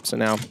 All right, so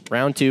now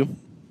round 2.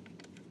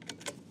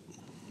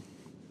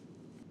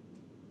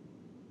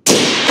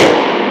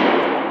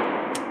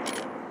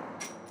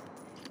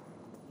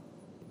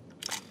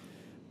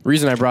 The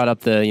reason I brought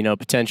up the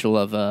potential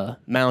of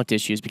mount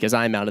issues because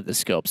I mounted the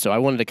scope, so I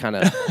wanted to kind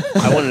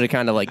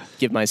of like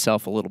give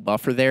myself a little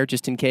buffer there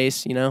just in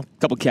case, A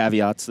couple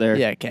caveats there.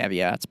 Yeah,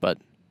 caveats, but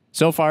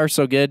so far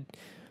so good.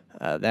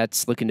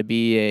 That's looking to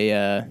be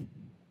a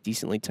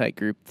decently tight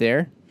group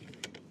there.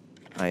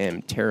 I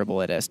am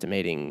terrible at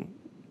estimating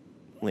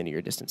linear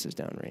distances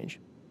downrange.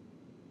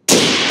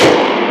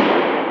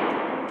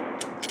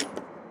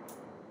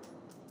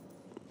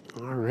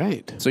 All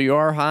right. So you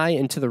are high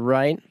and to the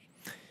right.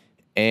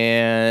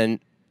 And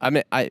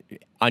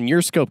on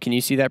your scope, can you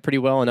see that pretty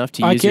well enough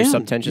to use your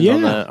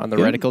subtensions on the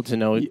reticle to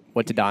know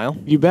what to dial?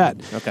 You bet.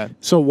 Okay.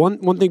 So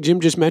one thing Jim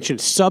just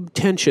mentioned,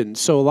 subtension.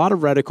 So a lot of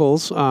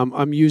reticles,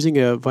 I'm using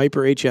a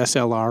Viper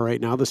HSLR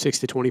right now, the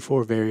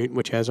 6-24 variant,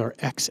 which has our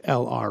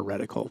XLR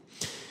reticle.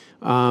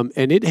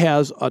 And it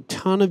has a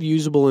ton of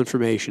usable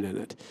information in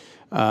it.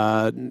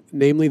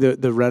 Namely the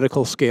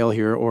reticle scale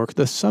here, or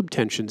the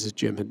subtensions, as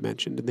Jim had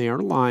mentioned. And they are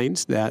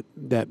lines that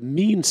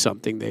mean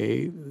something.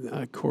 They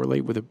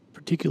correlate with a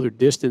particular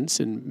distance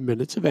in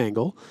minutes of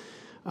angle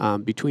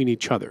between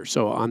each other.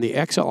 So on the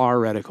XLR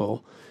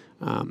reticle,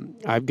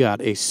 I've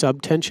got a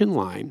subtension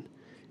line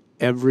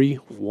every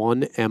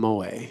 1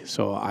 MOA.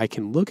 So I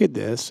can look at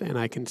this and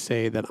I can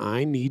say that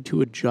I need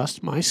to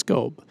adjust my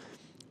scope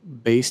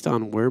based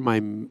on where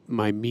my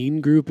mean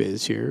group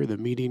is here, the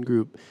median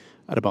group,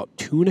 at about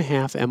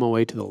 2.5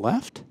 MOA to the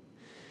left,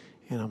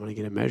 and I'm going to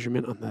get a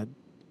measurement on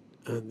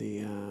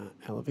the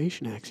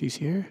elevation axis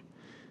here,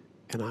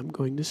 and I'm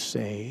going to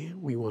say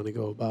we want to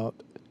go about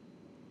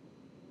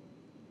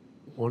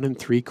 1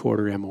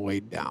 3/4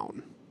 MOA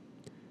down.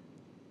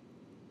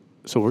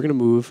 So we're going to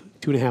move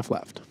 2.5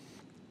 left,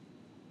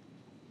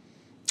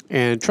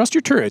 and trust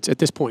your turrets at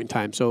this point in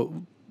time. So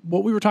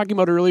what we were talking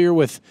about earlier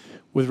with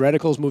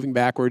reticles moving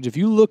backwards, if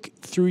you look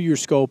through your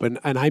scope and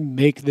I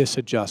make this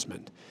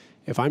adjustment.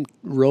 If I'm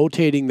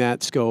rotating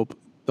that scope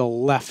the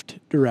left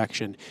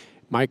direction,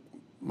 my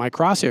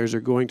crosshairs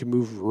are going to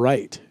move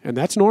right, and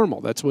that's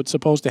normal. That's what's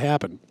supposed to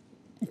happen.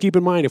 keep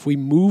in mind, if we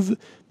move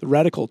the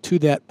reticle to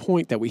that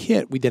point that we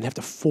hit, we then have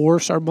to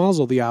force our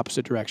muzzle the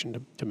opposite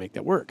direction to make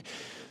that work.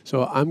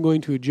 So I'm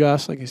going to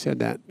adjust, like I said,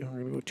 that we're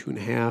going to go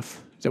 2.5.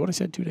 Is that what I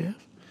said, 2.5?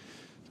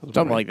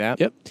 Something like that.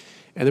 Yep.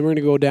 And then we're going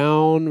to go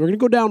down. We're going to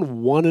go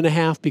down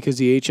 1.5 because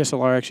the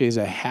HSLR actually has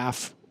a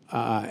half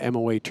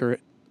MOA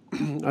turret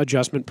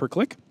adjustment per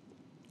click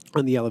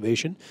on the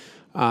elevation.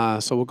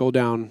 So we'll go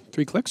down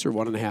 3 clicks or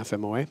 1.5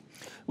 MOA.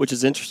 Which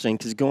is interesting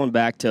because going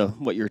back to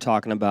what you were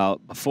talking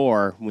about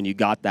before, when you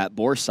got that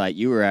bore sight,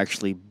 you were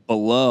actually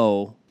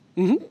below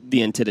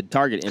the intended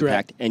target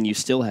impact, and you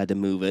still had to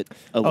move it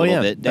a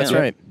little bit down. That's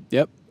right.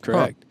 Yep,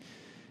 correct. Huh.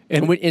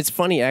 And it's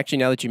funny, actually,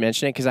 now that you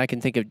mention it, because I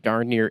can think of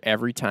darn near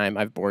every time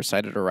I've bore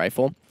sighted a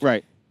rifle.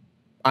 Right.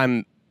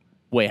 I'm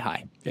way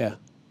high. Yeah.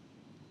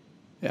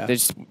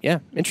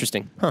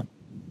 Interesting. Huh.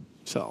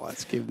 So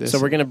let's give this.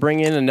 So we're going to bring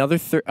in another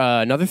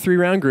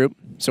 3-round group.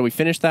 So we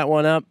finished that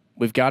one up.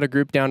 We've got a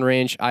group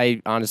downrange.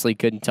 I honestly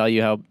couldn't tell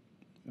you how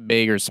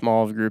big or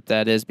small of a group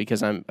that is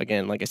because I'm,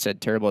 again, like I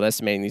said, terrible at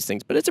estimating these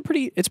things. But it's a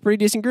pretty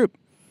decent group.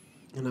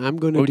 And I'm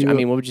going to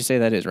what would you say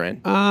that is,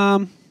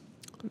 Ryan?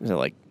 Is it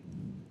like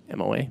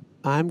MOA?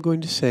 I'm going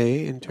to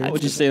say in terms. What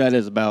would you say that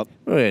is about?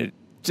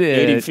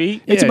 80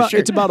 feet?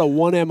 It's about a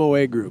 1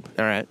 MOA group.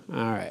 All right.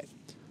 All right.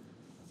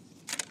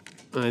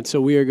 And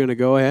so we are going to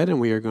go ahead and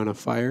we are going to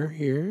fire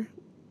here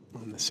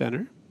on the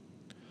center.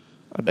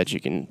 I bet you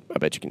can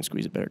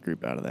squeeze a better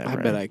group out of that. I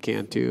bet I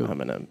can too. I'm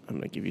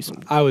gonna give you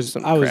some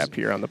some crap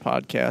here on the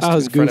podcast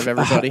in front of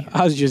everybody.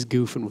 I was just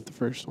goofing with the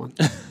first one.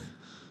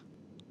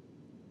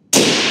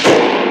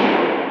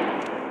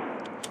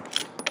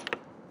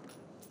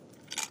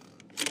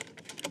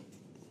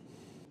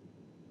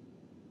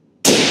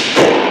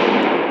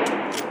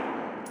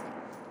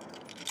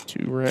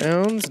 Two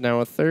rounds, now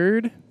a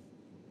third.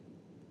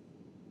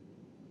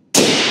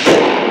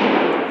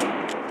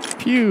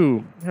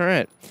 Pew. All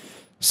right.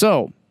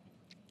 So,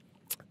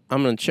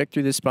 I'm going to check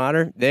through this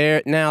spotter.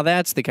 There. Now,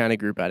 that's the kind of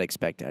group I'd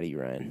expect out of you,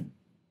 Ryan.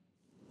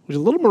 There's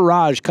a little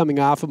mirage coming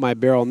off of my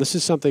barrel, and this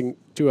is something,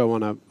 too, I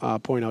want to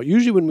point out.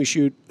 Usually when we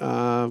shoot,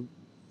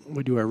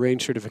 we do our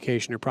range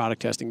certification or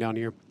product testing down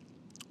here,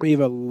 we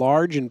have a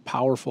large and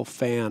powerful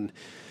fan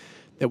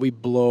that we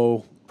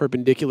blow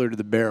perpendicular to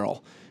the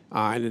barrel.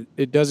 And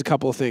it does a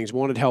couple of things.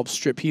 One, it helps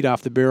strip heat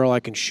off the barrel.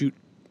 I can shoot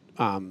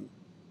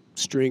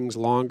strings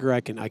longer.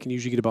 I can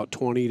usually get about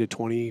 20 to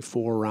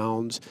 24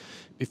 rounds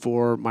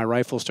before my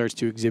rifle starts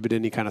to exhibit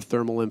any kind of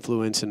thermal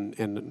influence,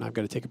 and I've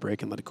got to take a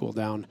break and let it cool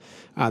down.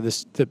 I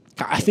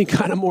think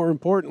kind of more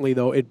importantly,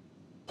 though, it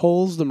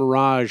pulls the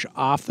mirage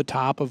off the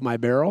top of my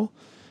barrel.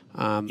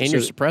 And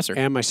your suppressor.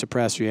 And my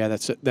suppressor, yeah.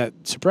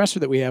 That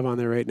suppressor that we have on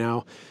there right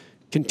now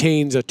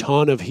contains a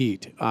ton of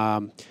heat.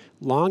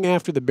 Long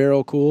after the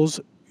barrel cools,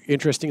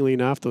 interestingly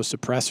enough, those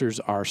suppressors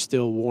are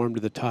still warm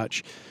to the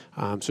touch.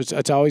 So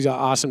it's always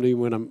awesome to me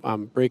when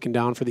I'm breaking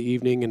down for the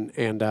evening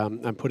and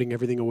I'm putting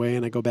everything away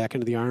and I go back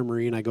into the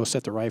armory and I go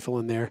set the rifle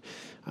in there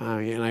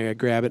and I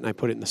grab it and I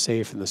put it in the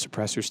safe and the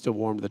suppressor's still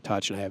warm to the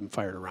touch and I haven't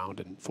fired a round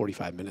in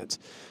 45 minutes.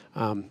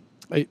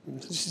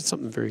 It's just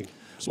something very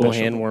special.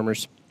 Little hand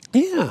warmers.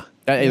 Yeah.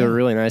 They're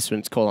really nice when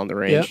it's cold on the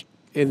range.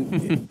 Yep.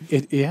 And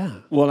yeah.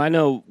 Well, I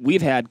know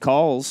we've had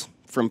calls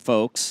from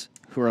folks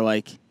who are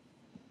like,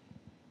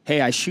 hey,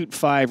 I shoot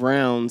 5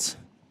 rounds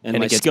and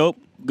my scope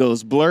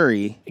goes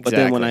blurry, but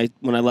then when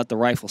I let the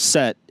rifle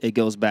set, it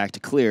goes back to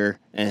clear,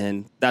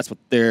 and that's what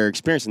they're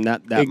experiencing.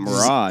 That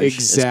mirage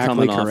is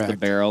coming off the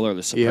barrel or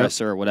the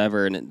suppressor or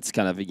whatever, and it's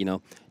kind of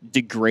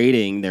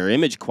degrading their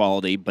image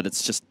quality, but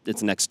it's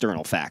an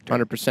external factor.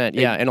 100%.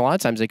 Yeah, and a lot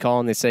of times they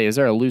call and they say, "Is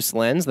there a loose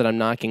lens that I'm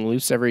knocking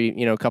loose every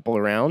couple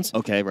of rounds?"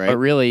 Okay, right. But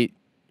really,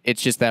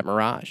 it's just that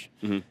mirage,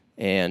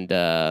 and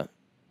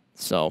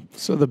so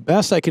the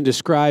best I can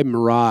describe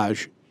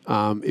mirage.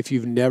 If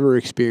you've never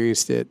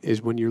experienced it,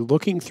 is when you're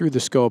looking through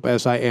the scope,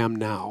 as I am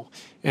now,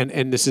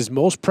 and this is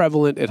most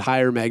prevalent at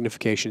higher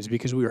magnifications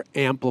because we are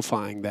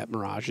amplifying that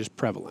mirage's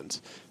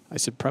prevalence. I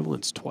said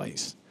prevalence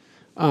twice,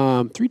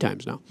 3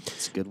 times now.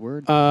 That's a good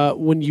word.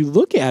 When you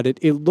look at it,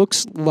 it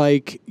looks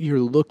like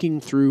you're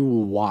looking through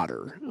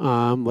water.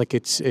 Like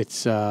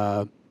it's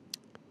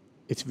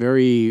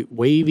very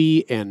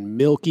wavy and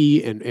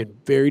milky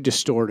and very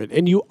distorted,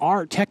 and you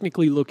are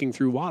technically looking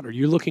through water.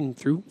 You're looking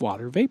through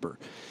water vapor.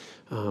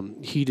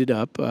 Heated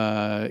up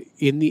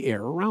in the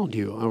air around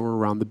you, or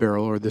around the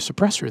barrel, or the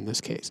suppressor in this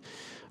case.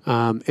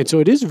 And so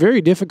it is very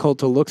difficult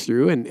to look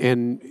through,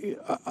 and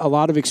a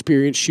lot of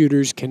experienced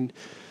shooters can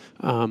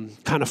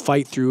kind of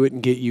fight through it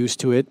and get used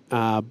to it,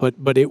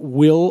 but it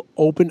will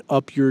open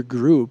up your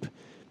group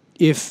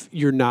if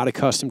you're not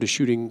accustomed to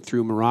shooting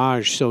through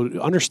mirage. So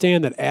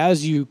understand that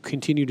as you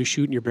continue to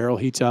shoot and your barrel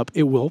heats up,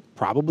 it will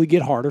probably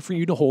get harder for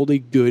you to hold a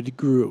good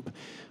group.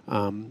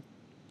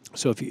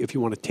 So if you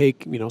want to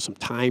take some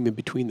time in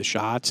between the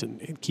shots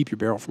and keep your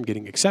barrel from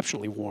getting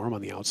exceptionally warm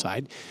on the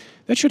outside,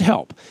 that should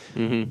help.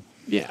 Mm-hmm.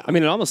 Yeah, I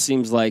mean, it almost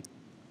seems like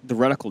the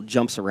reticle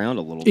jumps around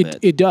a little bit.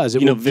 It does.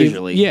 It will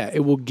visually.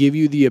 it will give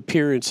you the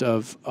appearance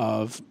of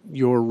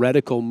your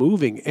reticle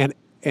moving. And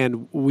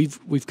And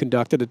we've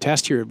conducted a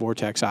test here at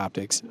Vortex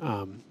Optics.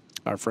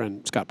 Our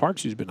friend Scott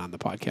Parks, who's been on the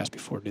podcast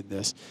before, did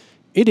this.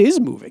 It is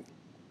moving.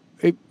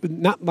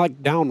 Not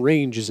like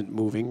downrange isn't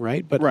moving,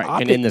 right? But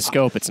and in the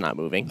scope, it's not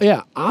moving.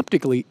 Yeah,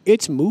 optically,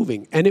 it's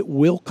moving, and it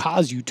will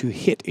cause you to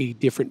hit a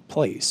different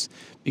place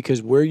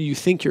because where you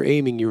think you're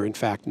aiming, you're in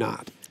fact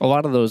not. A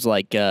lot of those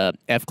like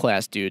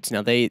F-class dudes.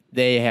 Now they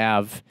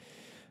have,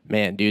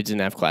 man, dudes in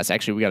F-class.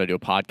 Actually, we got to do a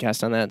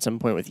podcast on that at some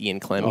point with Ian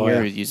Clem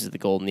here, who uses the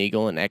Golden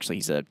Eagle, and actually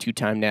he's a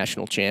 2-time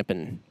national champ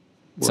and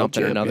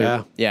something or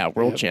another. Yeah,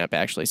 world champ.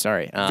 Actually,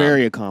 sorry.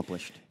 Very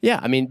accomplished. Yeah,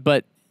 I mean,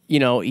 but. You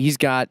know, he's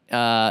got,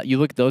 you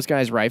look at those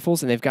guys'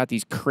 rifles, and they've got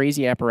these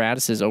crazy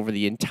apparatuses over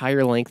the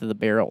entire length of the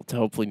barrel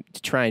to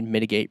try and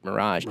mitigate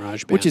mirage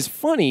which is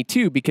funny,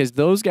 too, because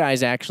those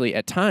guys actually,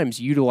 at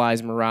times,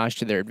 utilize mirage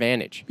to their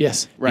advantage.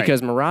 Yes. Right.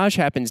 Because mirage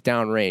happens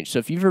downrange. So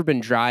if you've ever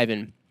been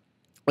driving,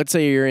 let's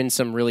say you're in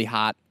some really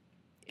hot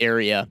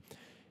area,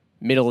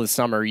 middle of the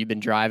summer, you've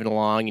been driving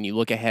along, and you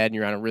look ahead, and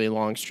you're on a really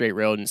long straight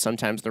road, and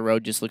sometimes the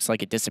road just looks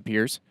like it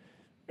disappears.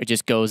 It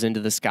just goes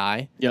into the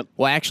sky. Yep.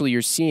 Well, actually,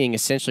 you're seeing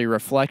essentially a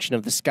reflection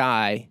of the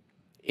sky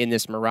in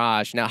this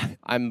mirage. Now,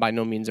 I'm by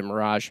no means a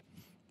mirage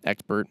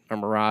expert or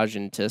mirage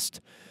entist,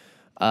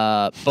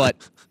 but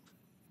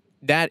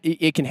that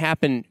it can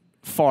happen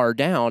far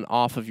down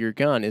off of your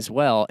gun as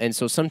well. And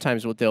so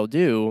sometimes what they'll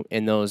do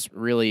in those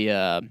really,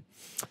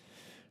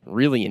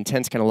 really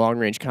intense kind of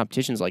long-range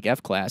competitions like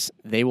F-class,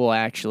 they will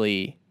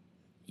actually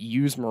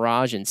use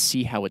mirage and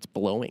see how it's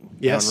blowing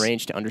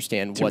downrange to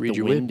understand what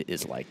the wind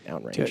is like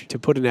downrange. To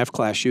put an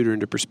F-class shooter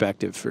into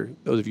perspective, for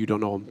those of you who don't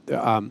know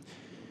them,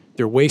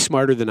 they're way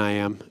smarter than I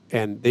am,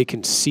 and they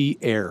can see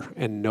air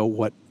and know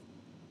what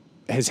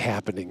is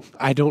happening.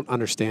 I don't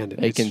understand it.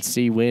 They can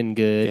see wind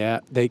good. Yeah,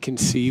 they can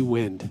see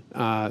wind.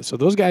 So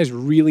those guys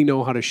really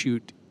know how to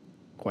shoot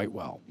quite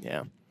well.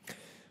 Yeah.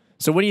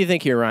 So what do you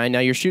think here, Ryan? Now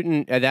you're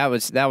shooting. That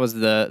was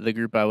the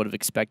group I would have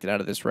expected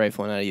out of this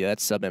rifle, and out of you,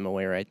 that's sub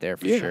MOA right there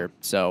for sure.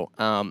 So,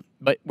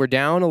 but we're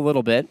down a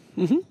little bit,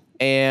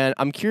 and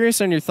I'm curious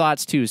on your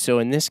thoughts too. So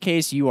in this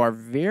case, you are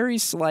very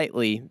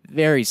slightly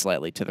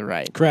to the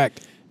right.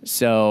 Correct.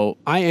 So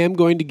I am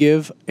going to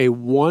give a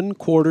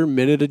 1/4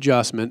 minute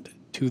adjustment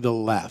to the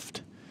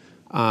left,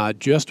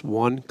 just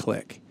one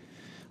click.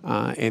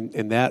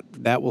 And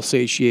that will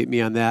satiate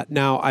me on that.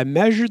 Now I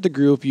measured the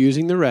group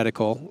using the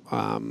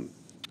reticle.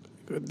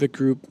 The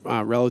group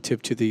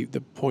relative to the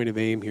point of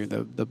aim here,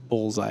 the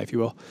bullseye, if you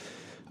will.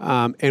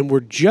 And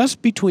we're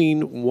just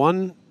between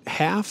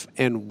 1/2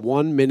 and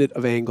 1 minute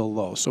of angle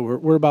low. So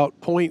we're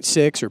about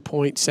 0.6 or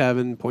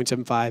 0.7,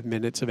 0.75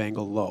 minutes of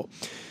angle low.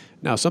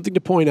 Now, something to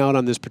point out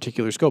on this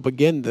particular scope,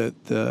 again,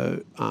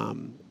 the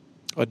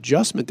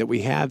adjustment that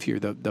we have here,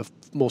 the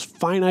most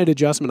finite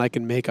adjustment I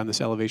can make on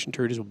this elevation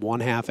turret is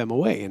 1/2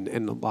 MOA.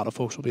 And a lot of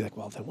folks will be like,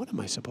 well, then what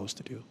am I supposed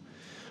to do?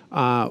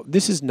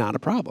 This is not a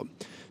problem.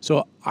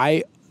 So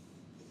I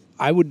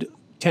would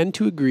tend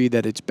to agree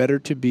that it's better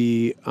to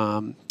be,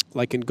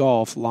 like in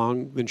golf,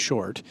 long than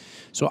short.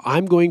 So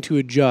I'm going to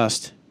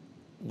adjust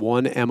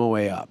 1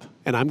 MOA up,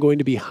 and I'm going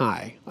to be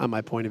high on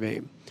my point of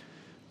aim,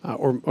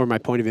 or my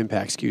point of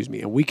impact, excuse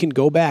me. And we can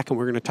go back, and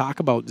we're going to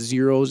talk about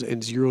zeros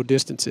and zero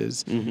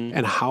distances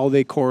and how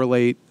they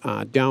correlate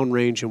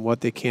downrange and what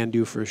they can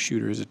do for a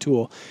shooter as a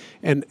tool.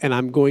 And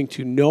I'm going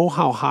to know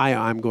how high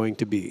I'm going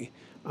to be.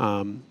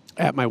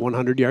 At my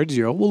 100-yard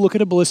zero, we'll look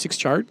at a ballistics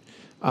chart,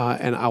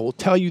 and I will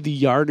tell you the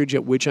yardage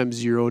at which I'm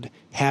zeroed,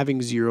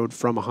 having zeroed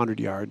from 100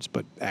 yards,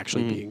 but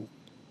actually being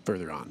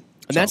further on.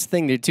 And that's the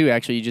thing, too,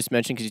 actually, you just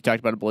mentioned because you talked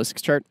about a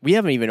ballistics chart. We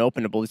haven't even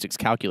opened a ballistics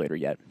calculator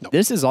yet. Nope.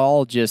 This is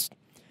all just,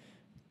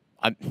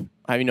 I don't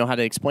even know how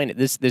to explain it.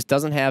 This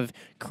doesn't have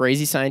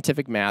crazy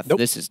scientific math. Nope.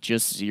 This is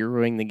just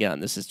zeroing the gun.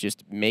 This is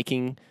just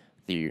making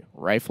the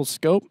rifle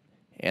scope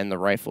and the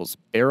rifle's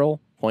barrel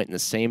point in the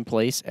same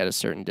place at a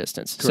certain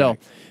distance.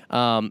 Correct.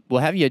 So we'll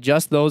have you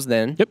adjust those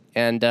then. Yep.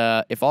 And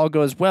if all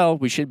goes well,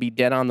 we should be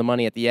dead on the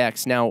money at the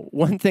X. Now,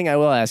 one thing I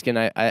will ask, and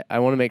I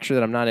want to make sure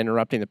that I'm not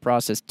interrupting the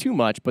process too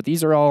much, but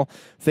these are all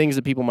things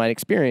that people might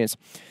experience.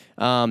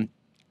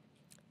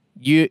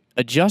 You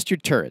adjust your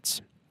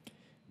turrets,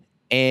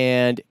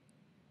 and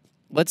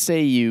let's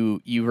say you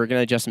were going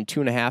to adjust them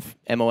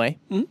 2.5 MOA.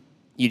 Mm-hmm.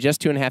 You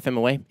adjust 2.5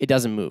 MOA, it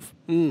doesn't move.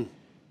 You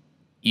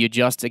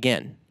adjust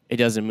again. It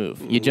doesn't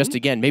move. You adjust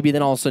again. Maybe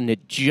then all of a sudden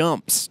it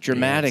jumps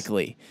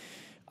dramatically.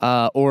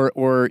 Yes.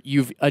 Or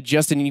you've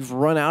adjusted and you've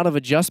run out of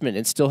adjustment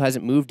and still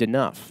hasn't moved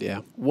enough.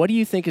 Yeah. What do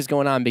you think is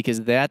going on?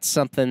 Because that's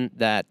something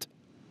that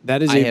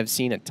I have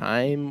seen a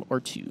time or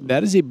two.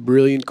 That is a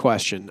brilliant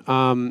question.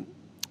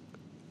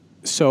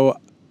 So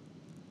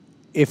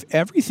if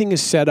everything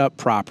is set up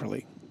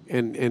properly,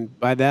 and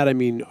by that I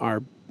mean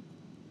our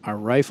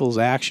rifle's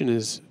action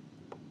is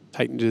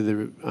tightened to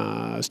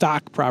the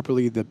stock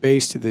properly, the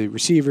base to the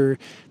receiver,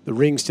 the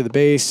rings to the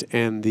base,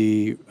 and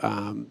the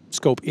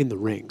scope in the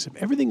rings. If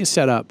everything is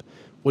set up,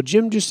 what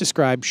Jim just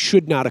described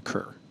should not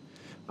occur.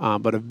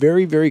 But a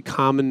very, very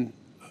common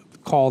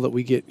call that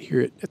we get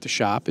here at the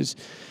shop is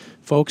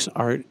folks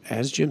are,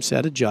 as Jim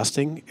said,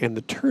 adjusting, and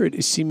the turret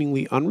is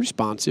seemingly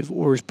unresponsive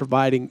or is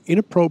providing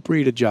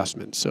inappropriate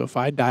adjustments. So if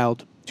I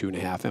dialed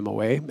 2.5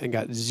 MOA and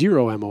got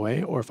 0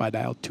 MOA, or if I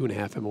dialed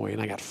 2.5 MOA and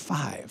I got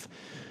 5,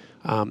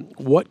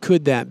 what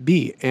could that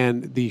be?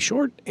 And the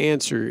short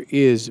answer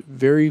is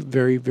very,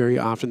 very, very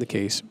often the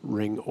case: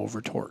 ring over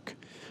torque.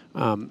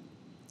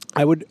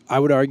 I would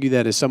argue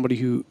that as somebody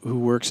who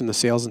works in the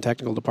sales and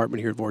technical department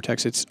here at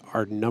Vortex, it's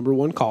our number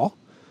one call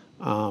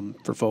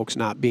for folks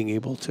not being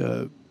able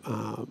to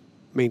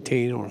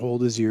maintain or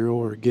hold a 0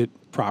 or get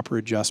proper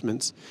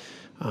adjustments.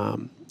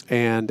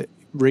 And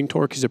ring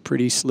torque is a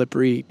pretty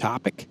slippery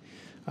topic.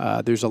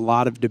 There's a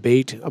lot of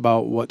debate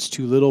about what's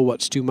too little,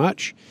 what's too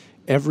much.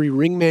 Every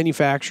ring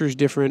manufacturer is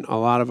different. A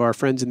lot of our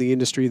friends in the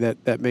industry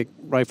that make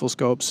rifle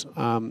scopes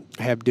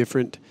have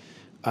different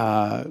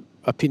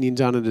opinions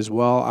on it as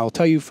well. I'll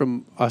tell you,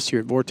 from us here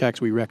at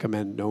Vortex, we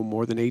recommend no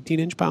more than 18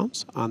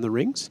 inch-pounds on the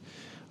rings.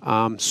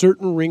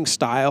 Certain ring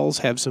styles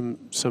have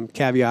some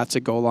caveats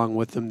that go along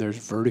with them. There's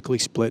vertically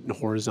split and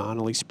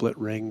horizontally split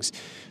rings.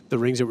 The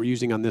rings that we're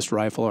using on this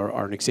rifle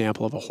are an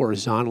example of a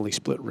horizontally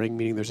split ring,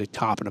 meaning there's a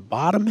top and a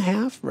bottom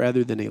half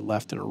rather than a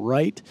left and a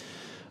right.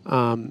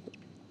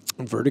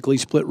 Vertically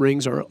split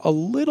rings are a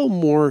little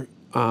more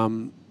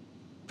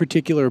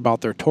particular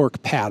about their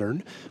torque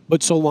pattern,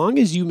 but so long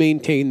as you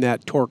maintain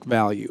that torque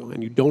value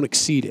and you don't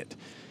exceed it,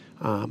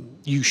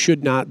 you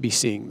should not be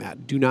seeing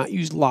that. Do not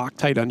use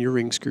Loctite on your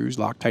ring screws.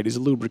 Loctite is a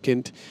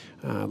lubricant.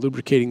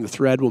 Lubricating the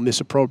thread will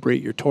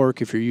misappropriate your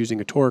torque if you're using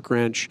a torque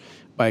wrench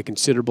by a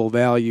considerable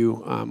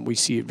value. We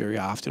see it very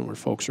often where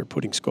folks are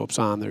putting scopes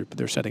on.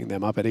 They're setting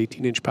them up at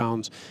 18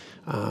 inch-pounds,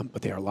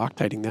 but they are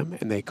Loctiting them,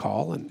 and they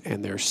call,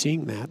 and they're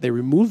seeing that. They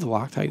remove the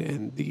Loctite,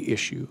 and the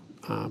issue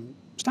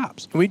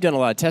stops. We've done a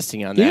lot of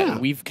testing on that. Yeah.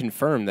 And we've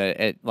confirmed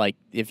that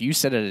if you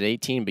set it at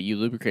 18, but you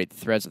lubricate the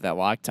threads with that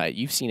Loctite,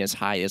 you've seen as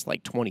high as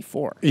like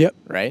 24. Yep.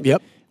 Right?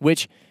 Yep.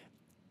 Which,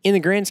 in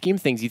the grand scheme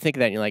of things, you think of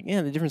that and you're like,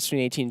 yeah, the difference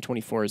between 18 and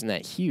 24 isn't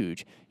that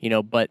huge,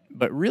 but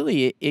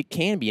really it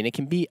can be, and it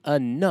can be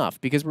enough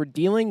because we're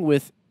dealing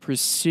with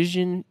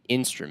precision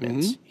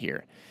instruments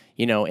here.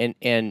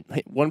 And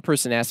one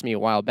person asked me a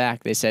while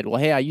back, they said, well,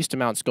 hey, I used to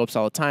mount scopes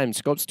all the time.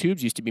 Scopes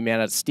tubes used to be made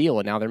out of steel,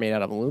 and now they're made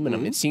out of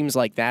aluminum. It seems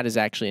like that is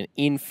actually an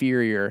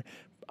inferior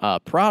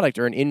product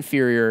or an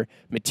inferior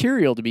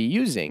material to be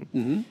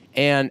using.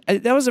 And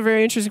that was a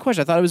very interesting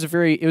question. I thought it was a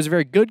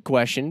very good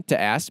question to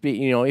ask.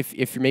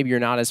 If maybe you're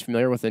not as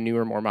familiar with the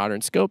newer, more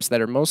modern scopes that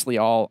are mostly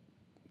all,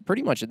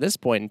 pretty much at this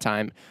point in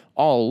time,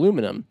 all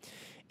aluminum.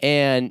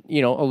 And,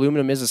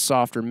 aluminum is a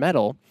softer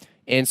metal.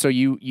 And so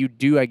you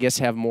do, I guess,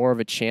 have more of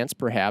a chance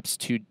perhaps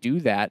to do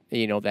that,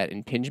 that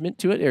impingement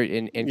to it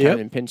and kind of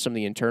impinge some of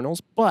the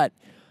internals. But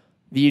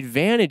the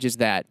advantage is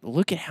that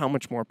look at how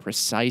much more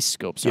precise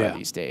scopes are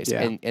these days.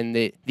 Yeah. And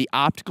the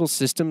optical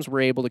systems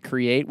we're able to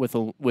create with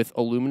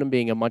aluminum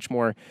being a much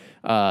more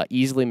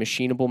easily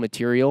machinable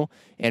material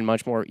and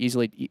much more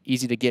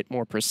easy to get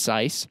more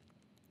precise.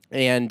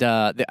 And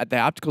the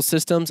optical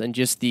systems and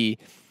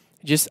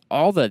just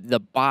all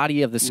the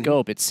body of the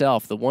scope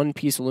itself, the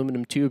one-piece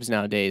aluminum tubes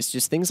nowadays,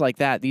 just things like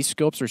that. These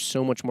scopes are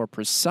so much more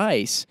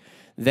precise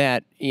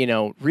that,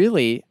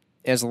 really,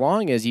 as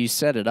long as you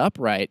set it up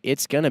right,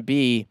 it's going to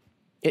be,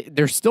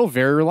 they're still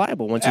very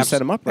reliable once you set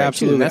them up right.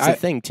 Absolutely. Too. And that's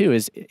the thing, too,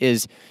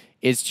 is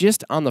it's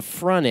just on the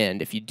front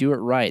end, if you do it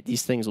right,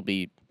 these things will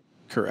be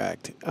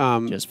correct.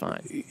 Just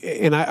fine.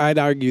 And I'd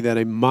argue that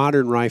a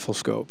modern rifle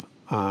scope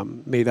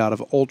made out of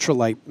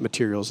ultralight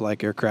materials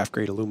like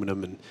aircraft-grade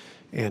aluminum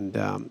and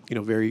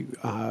very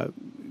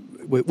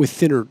with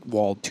thinner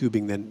walled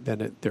tubing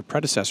than their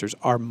predecessors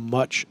are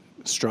much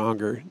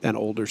stronger than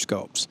older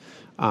scopes.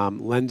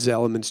 Lens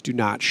elements do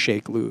not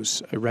shake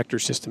loose. Erector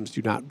systems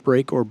do not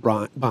break or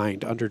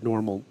bind under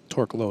normal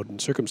torque load and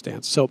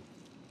circumstance. So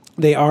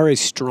they are a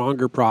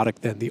stronger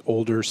product than the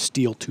older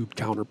steel tube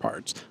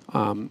counterparts.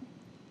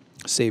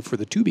 Save for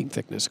the tubing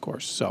thickness, of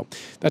course. So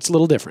that's a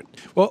little different.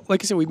 Well,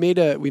 like I said, we made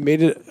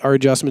our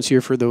adjustments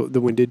here for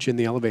the windage and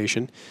the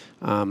elevation.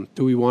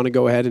 Do we want to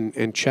go ahead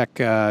and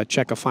check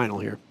a final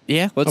here?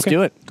 Yeah, let's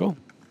do it. Cool.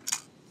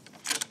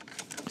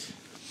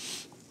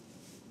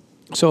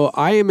 So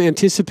I am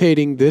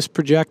anticipating this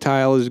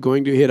projectile is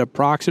going to hit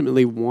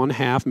approximately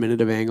 1/2 minute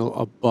of angle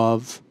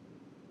above,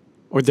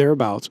 or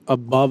thereabouts,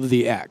 above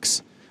the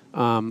X.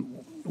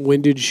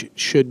 Windage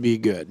should be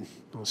good,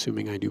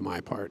 assuming I do my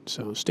part.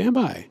 So stand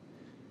by.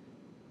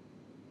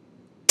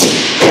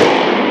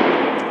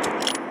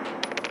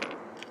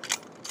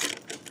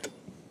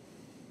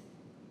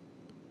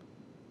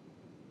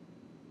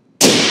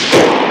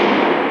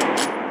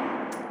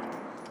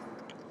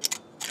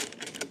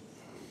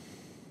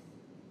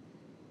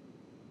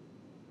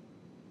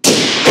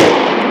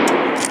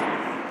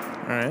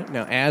 All right.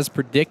 Now, as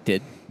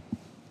predicted,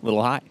 a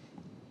little high.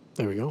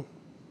 There we go.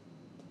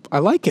 I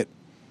like it.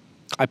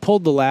 I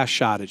pulled the last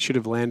shot. It should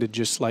have landed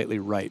just slightly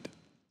right.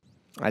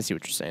 I see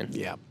what you're saying.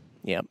 Yeah.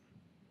 Yep.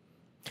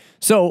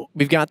 So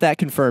we've got that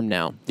confirmed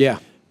now. Yeah.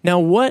 Now,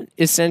 what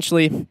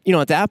essentially,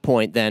 at that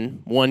point,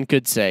 then one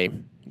could say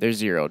they're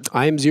zeroed.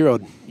 I am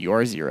zeroed.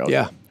 You're zeroed.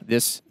 Yeah.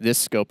 this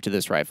scope to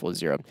this rifle is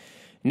zeroed.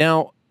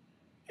 Now,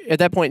 at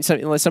that point,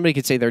 somebody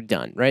could say they're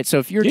done, right? So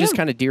if you're just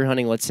kind of deer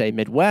hunting, let's say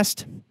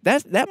Midwest,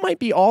 that might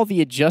be all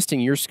the adjusting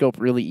your scope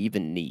really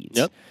even needs.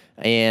 Yep.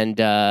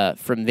 And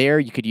from there,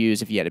 you could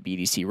use, if you had a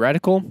BDC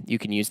reticle, you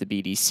can use the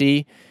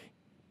BDC.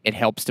 It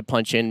helps to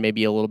punch in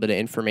maybe a little bit of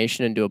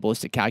information into a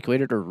ballistic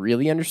calculator to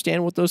really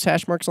understand what those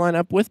hash marks line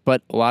up with.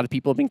 But a lot of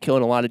people have been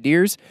killing a lot of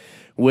deers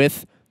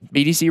with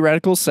BDC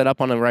reticles set up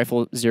on a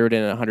rifle zeroed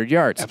in at 100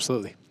 yards.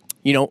 Absolutely.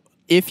 You know,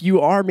 if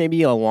you are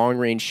maybe a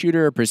long-range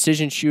shooter, a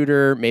precision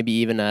shooter, maybe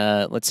even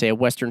let's say a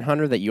Western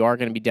hunter that you are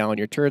going to be down on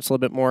your turrets a little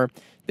bit more,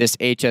 this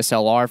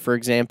HSLR, for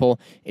example,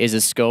 is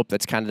a scope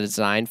that's kind of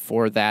designed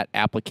for that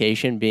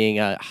application, being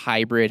a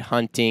hybrid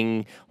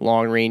hunting,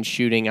 long-range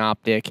shooting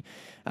optic.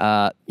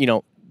 You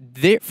know,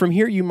 from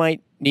here you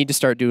might need to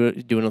start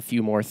doing a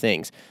few more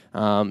things,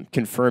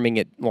 confirming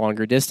at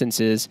longer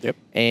distances,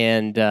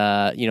 and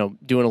you know,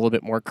 doing a little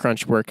bit more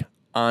crunch work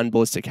on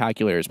ballistic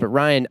calculators. But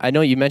Ryan, I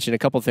know you mentioned a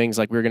couple things,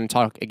 like we were going to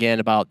talk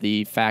again about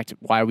the fact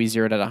why we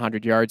zeroed at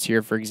 100 yards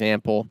here, for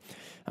example,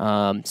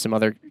 some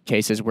other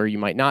cases where you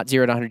might not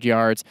zero at 100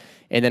 yards,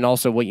 and then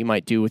also what you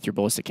might do with your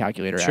ballistic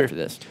calculator after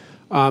this.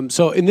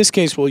 So in this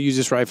case, we'll use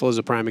this rifle as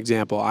a prime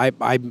example.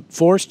 I'm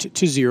forced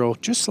to zero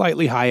just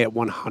slightly high at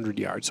 100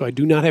 yards. So I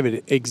do not have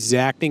an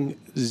exacting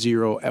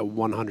zero at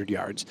 100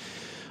 yards.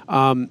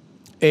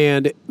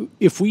 And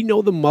if we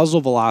know the muzzle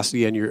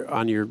velocity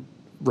on your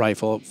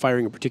rifle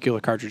firing a particular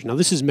cartridge, now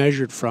this is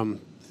measured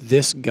from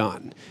this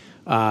gun.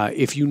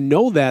 If you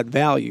know that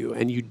value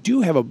and you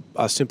do have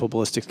a simple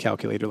ballistics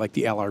calculator like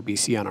the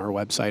LRBC on our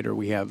website, or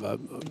we have a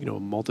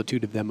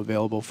multitude of them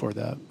available for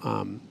the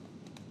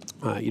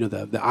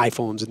the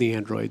iPhones and the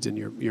Androids and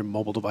your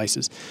mobile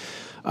devices,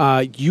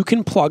 you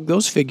can plug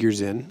those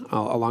figures in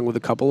along with a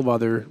couple of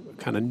other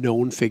kind of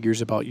known figures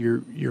about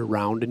your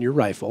round and your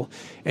rifle,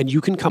 and you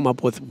can come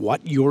up with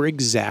what your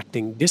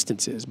exacting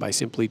distance is by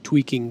simply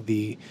tweaking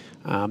the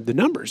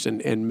numbers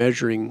and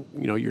measuring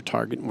your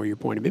target and where your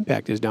point of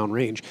impact is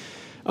downrange.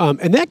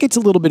 And that gets a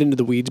little bit into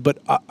the weeds, but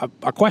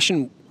a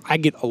question I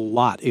get a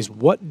lot is,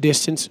 what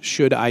distance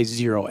should I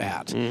zero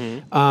at?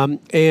 Mm-hmm.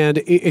 And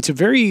it's a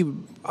very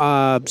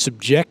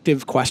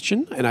subjective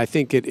question, and I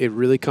think it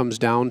really comes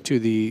down to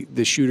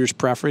the shooter's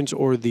preference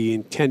or the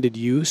intended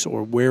use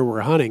or where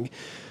we're hunting.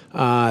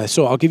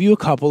 So I'll give you a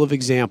couple of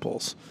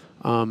examples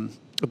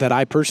that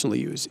I personally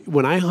use.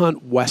 When I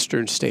hunt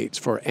western states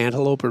for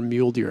antelope or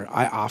mule deer,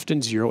 I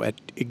often zero at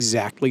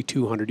exactly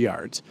 200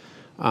 yards.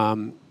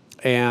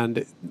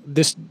 And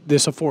this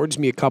affords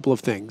me a couple of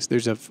things.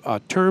 There's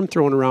a term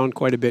thrown around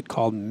quite a bit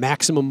called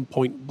maximum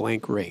point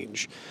blank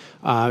range.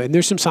 And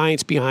there's some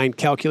science behind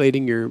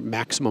calculating your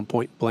maximum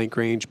point blank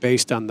range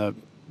based on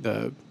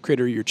the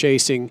critter you're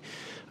chasing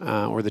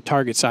or the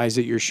target size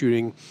that you're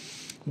shooting.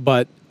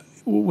 But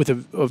with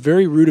a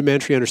very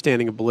rudimentary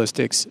understanding of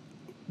ballistics,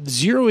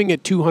 zeroing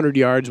at 200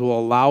 yards will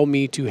allow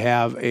me to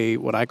have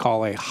what I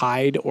call a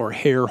hide or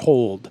hair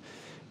hold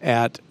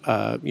at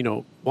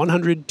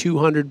 100,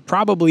 200,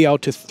 probably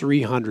out to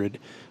 300,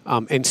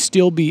 and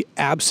still be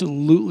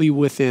absolutely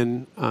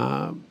within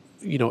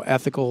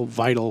ethical,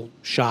 vital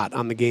shot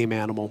on the game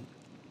animal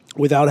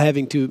without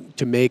having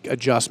to make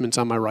adjustments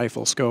on my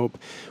rifle scope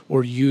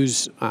or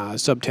use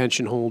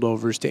subtension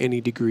holdovers to any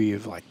degree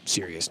of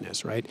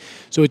seriousness, right?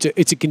 So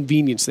it's a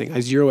convenience thing. I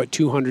zero at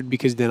 200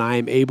 because then I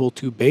am able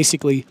to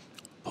basically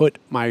put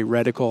my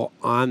reticle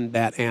on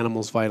that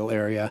animal's vital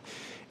area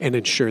and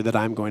ensure that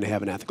I'm going to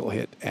have an ethical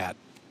hit at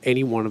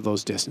any one of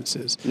those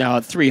distances. Now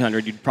at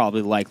 300, you'd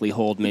probably likely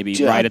hold maybe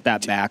right at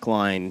that back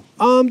line.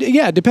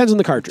 Yeah, it depends on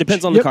the cartridge.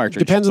 Depends on the cartridge.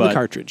 Depends on the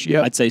cartridge.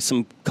 Yeah, I'd say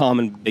some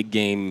common big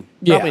game.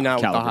 Probably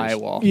not calibers. with the high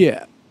wall.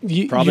 Yeah.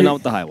 Probably not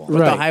with the high wall. With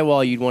the high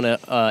wall, you'd want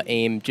to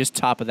aim just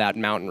top of that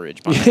mountain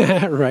ridge.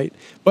 Yeah, right.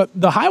 But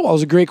the high wall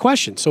is a great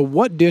question. So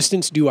what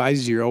distance do I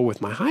zero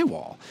with my high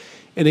wall?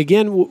 And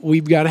again,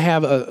 we've got to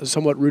have a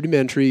somewhat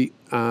rudimentary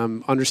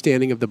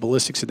understanding of the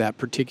ballistics of that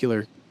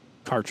particular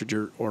cartridge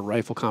or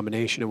rifle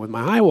combination. And with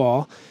my high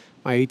wall,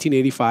 my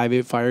 1885,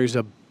 it fires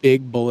a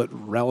big bullet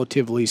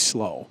relatively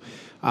slow.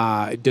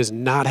 It does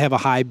not have a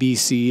high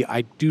BC.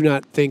 I do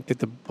not think that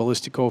the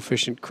ballistic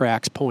coefficient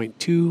cracks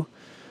 0.2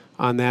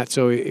 on that.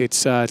 So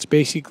it's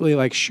basically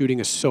like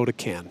shooting a soda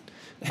can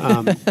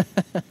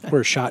or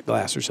a shot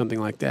glass or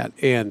something like that.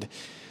 And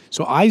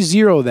so I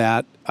zero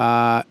that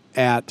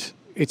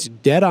it's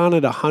dead on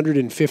at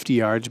 150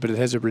 yards, but it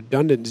has a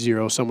redundant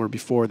zero somewhere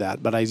before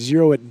that. But I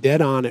zero it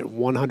dead on at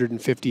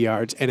 150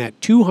 yards, and at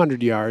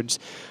 200 yards,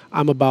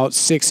 I'm about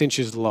 6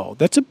 inches low.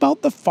 That's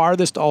about the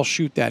farthest I'll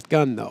shoot that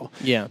gun, though.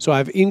 Yeah. So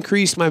I've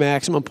increased my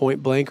maximum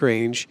point blank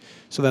range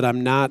so that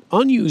I'm not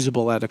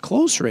unusable at a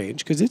close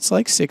range, because it's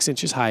like 6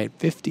 inches high at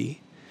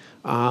 50.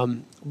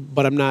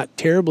 But I'm not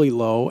terribly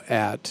low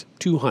at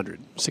 200,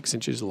 6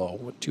 inches low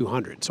at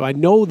 200. So I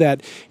know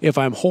that if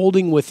I'm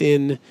holding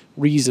within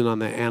reason on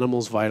the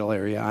animal's vital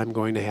area, I'm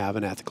going to have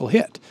an ethical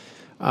hit.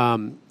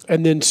 And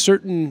then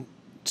certain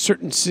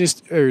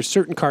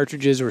certain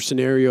cartridges or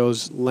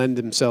scenarios lend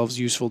themselves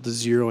useful to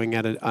zeroing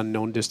at an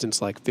unknown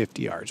distance like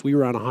 50 yards. We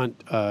were on a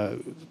hunt a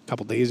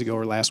couple days ago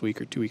or last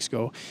week or 2 weeks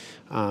ago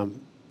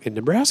in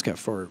Nebraska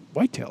for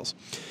whitetails.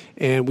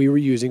 And we were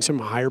using some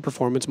higher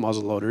performance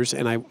muzzle loaders,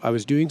 and I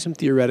was doing some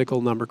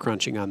theoretical number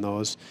crunching on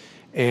those.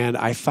 And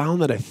I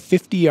found that a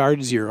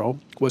 50-yard zero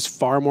was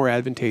far more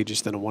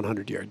advantageous than a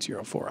 100-yard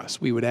zero for us.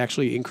 We would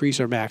actually increase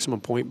our maximum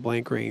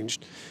point-blank range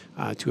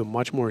to a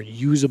much more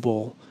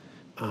usable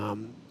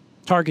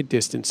target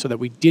distance so that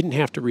we didn't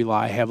have to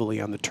rely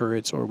heavily on the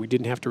turrets, or we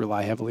didn't have to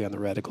rely heavily on the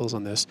reticles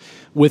on this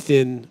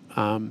within,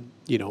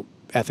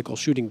 ethical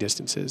shooting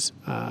distances.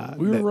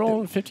 We were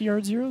rolling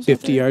 50-yard zeros?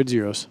 50-yard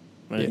zeros.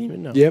 I didn't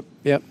even know. Yep,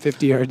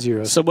 50-yard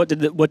zeros. So what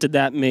did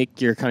that make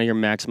your kind of your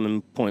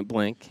maximum point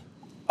blank?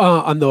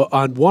 On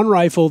one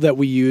rifle that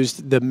we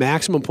used, the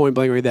maximum point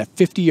blank range, that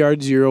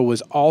 50-yard zero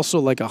was also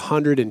like a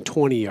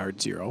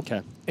 120-yard zero.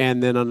 Okay.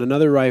 And then on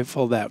another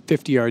rifle, that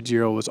 50-yard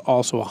zero was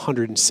also a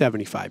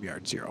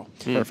 175-yard zero.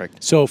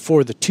 Perfect. So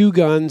for the two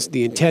guns,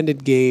 the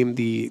intended game,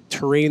 the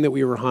terrain that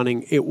we were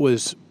hunting, it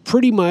was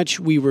pretty much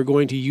we were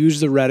going to use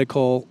the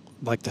reticle,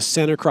 like the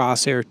center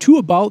crosshair, to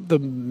about the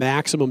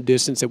maximum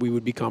distance that we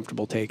would be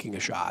comfortable taking a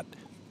shot,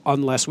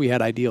 unless we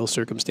had ideal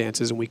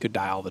circumstances and we could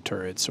dial the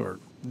turrets or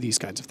these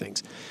kinds of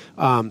things.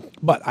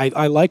 But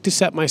I like to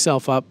set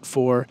myself up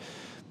for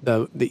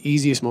the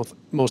easiest,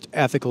 most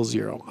ethical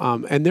zero.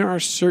 And there are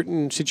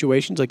certain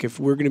situations, like if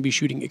we're going to be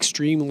shooting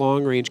extreme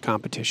long-range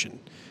competition,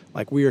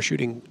 like we are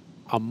shooting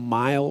a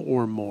mile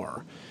or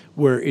more,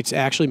 where it's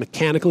actually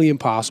mechanically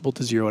impossible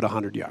to zero at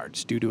 100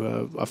 yards due to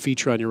a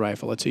feature on your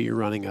rifle. Let's say you're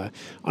running an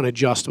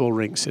adjustable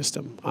ring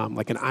system,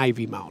 like an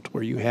IV mount,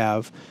 where you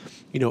have,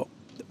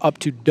 up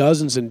to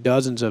dozens and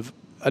dozens of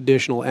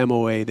additional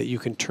MOA that you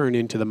can turn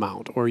into the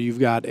mount, or you've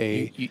got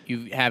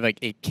you have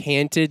a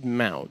canted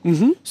mount.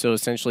 So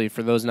essentially,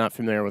 for those not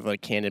familiar with what a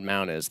canted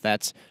mount is,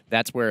 that's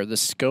where the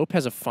scope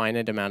has a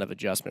finite amount of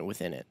adjustment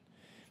within it.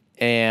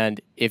 And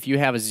if you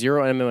have a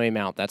 0 MOA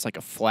mount, that's like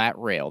a flat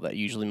rail that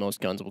usually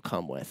most guns will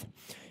come with.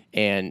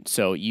 And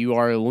so you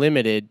are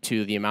limited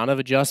to the amount of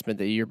adjustment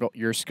that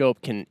your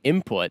scope can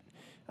input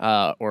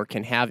or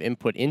can have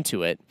input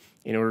into it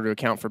in order to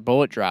account for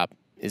bullet drop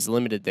is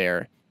limited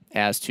there,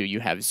 as to you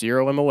have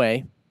 0 MOA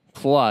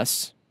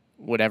plus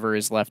whatever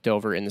is left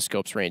over in the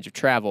scope's range of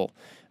travel.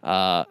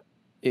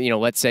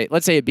 Let's say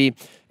it be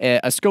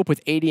a scope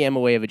with 80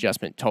 MOA of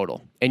adjustment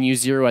total, and you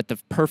zero at the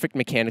perfect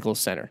mechanical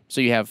center.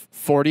 So you have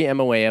 40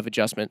 MOA of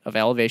adjustment, of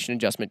elevation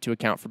adjustment, to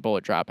account for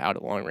bullet drop out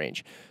at long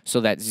range. So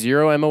that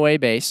 0 MOA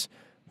base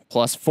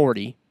plus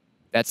 40,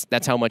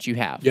 that's how much you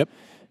have. Yep.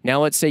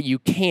 Now let's say you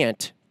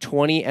can't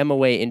 20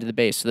 MOA into the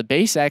base. So the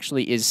base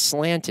actually is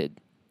slanted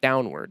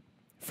downward,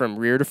 from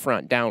rear to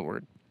front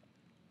downward.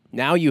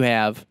 Now you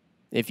have,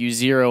 if you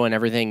zero and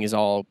everything is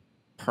all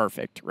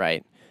perfect,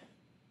 right?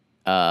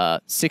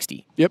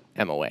 60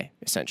 MOA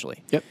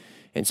essentially. Yep.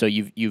 And so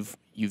you've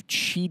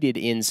cheated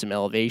in some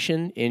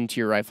elevation into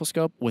your rifle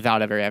scope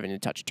without ever having to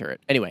touch a turret.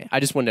 Anyway,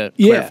 I just wanted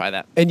to clarify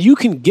that. And you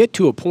can get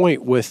to a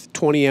point with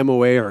 20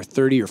 MOA or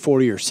 30 or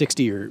 40 or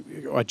 60 or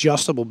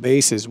adjustable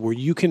bases where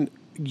you can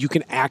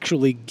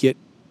actually get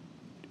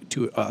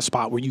to a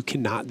spot where you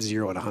cannot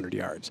zero at 100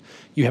 yards.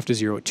 You have to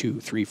zero at 2,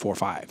 3, 4,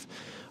 5.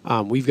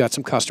 We've got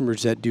some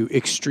customers that do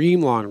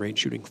extreme long-range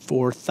shooting,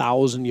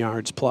 4,000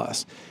 yards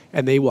plus,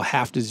 and they will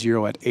have to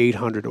zero at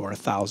 800 or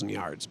 1,000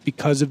 yards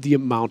because of the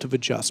amount of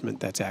adjustment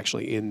that's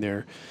actually in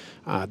their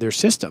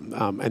system.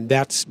 And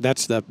that's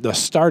the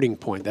starting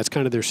point. That's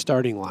kind of their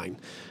starting line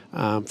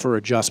for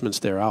adjustments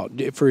there out,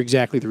 for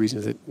exactly the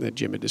reasons that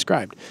Jim had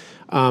described.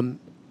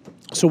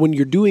 So when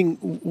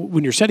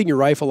you're setting your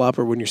rifle up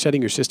or when you're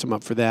setting your system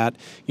up for that,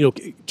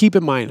 keep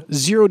in mind,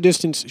 zero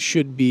distance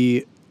should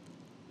be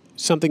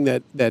something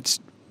that's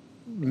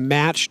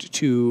matched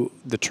to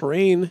the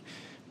terrain,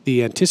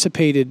 the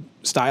anticipated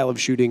style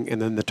of shooting,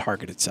 and then the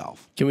target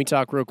itself. Can we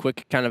talk real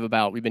quick kind of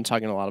about, we've been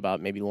talking a lot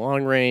about maybe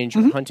long range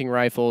or hunting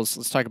rifles.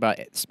 Let's talk about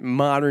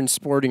modern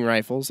sporting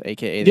rifles,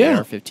 aka the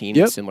AR-15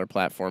 and similar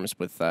platforms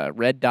with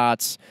red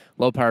dots,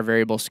 low power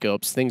variable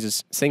scopes,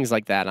 things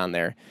like that on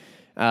there.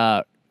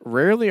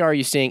 Rarely are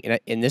you seeing,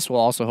 and this will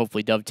also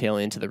hopefully dovetail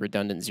into the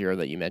redundant zero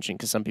that you mentioned,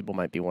 because some people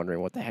might be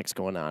wondering what the heck's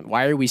going on.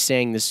 Why are we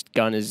saying this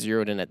gun is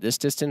zeroed in at this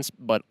distance,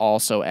 but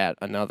also at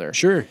another?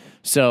 Sure.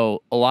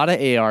 So a lot of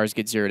ARs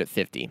get zeroed at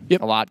 50.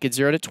 Yep. A lot get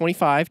zeroed at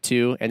 25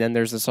 too, and then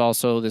there's this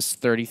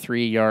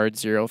 33-yard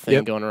zero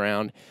thing going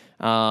around.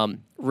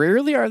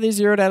 Rarely are they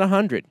zeroed at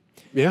 100.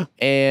 Yeah.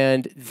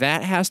 And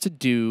that has to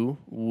do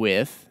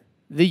with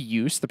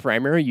the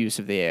primary use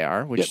of the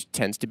AR, which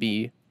tends to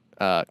be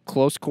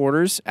close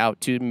quarters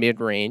out to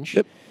mid-range.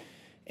 Yep.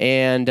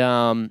 And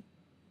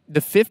the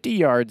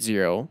 50-yard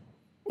zero,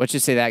 let's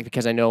just say that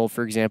because I know,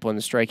 for example, in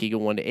the Strike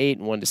Eagle 1-8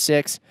 and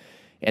 1-6,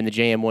 and the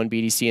JM1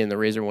 BDC and the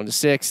Razor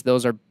 1-6,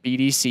 those are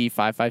BDC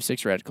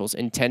 5.56 reticles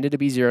intended to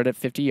be zeroed at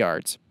 50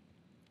 yards.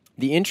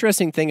 The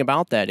interesting thing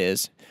about that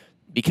is,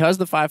 because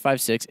the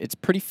 5.56, it's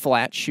pretty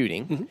flat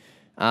shooting.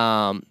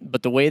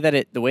 But the way that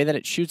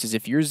it shoots is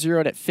if you're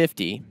zeroed at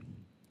 50,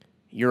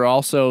 you're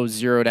also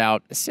zeroed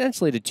out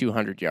essentially to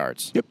 200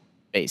 yards. Yep.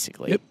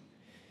 Basically. Yep.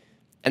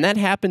 And that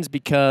happens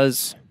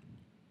because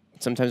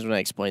sometimes when I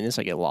explain this,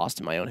 I get lost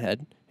in my own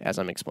head as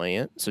I'm explaining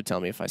it. So tell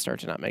me if I start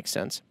to not make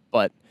sense.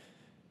 But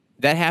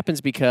that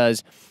happens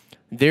because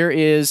there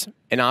is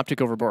an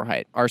optic over bore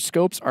height. Our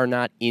scopes are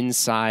not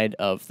inside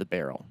of the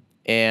barrel.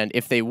 And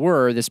if they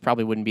were, this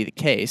probably wouldn't be the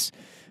case.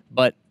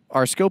 But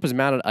our scope is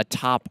mounted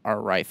atop our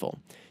rifle.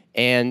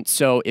 And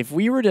so if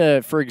we were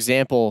to, for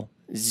example,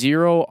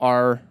 zero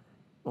our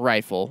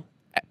rifle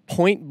at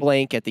point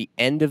blank at the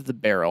end of the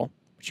barrel,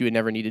 which you would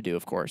never need to do,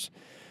 of course,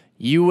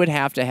 you would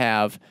have to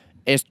have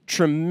a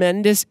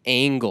tremendous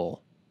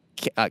angle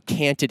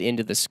canted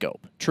into the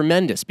scope.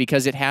 Tremendous,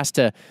 because it has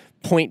to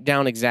point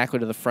down exactly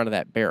to the front of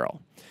that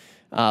barrel.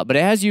 But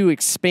as you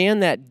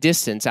expand that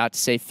distance out to,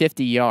 say,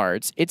 50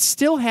 yards, it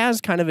still has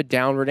kind of a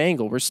downward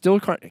angle. We're still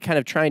kind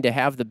of trying to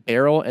have the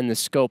barrel and the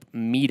scope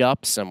meet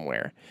up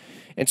somewhere.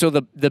 And so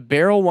the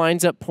barrel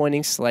winds up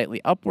pointing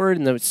slightly upward,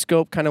 and the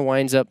scope kind of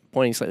winds up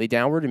pointing slightly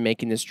downward and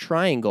making this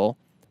triangle.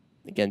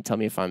 Again, tell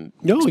me if I'm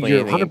explaining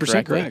you're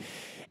 100% correct.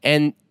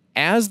 And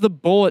as the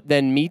bullet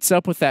then meets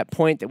up with that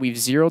point that we've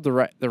zeroed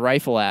the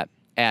rifle at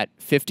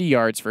 50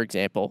 yards, for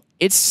example,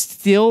 it's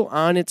still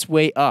on its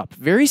way up,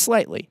 very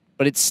slightly,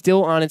 but it's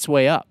still on its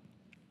way up.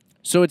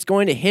 So it's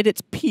going to hit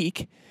its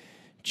peak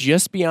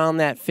just beyond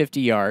that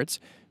 50 yards.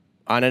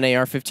 On an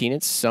AR-15,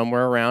 it's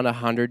somewhere around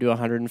 100 to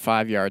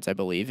 105 yards, I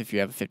believe, if you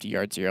have a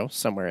 50-yard zero,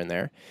 somewhere in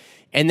there.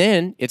 And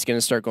then it's going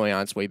to start going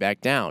on its way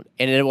back down.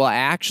 And it will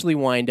actually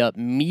wind up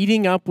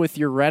meeting up with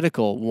your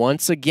reticle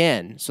once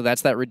again. So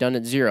that's that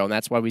redundant zero. And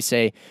that's why we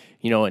say,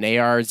 an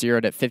AR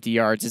zeroed at 50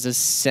 yards is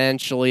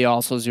essentially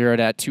also zeroed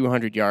at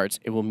 200 yards.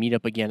 It will meet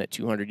up again at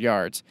 200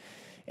 yards.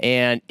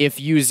 And if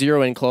you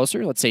zero in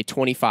closer, let's say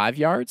 25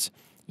 yards,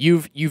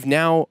 you've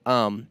now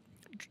not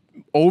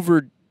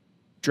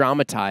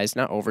over-dramatized,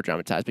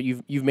 but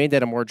you've made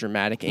that a more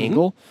dramatic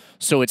angle.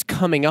 So it's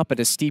coming up at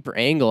a steeper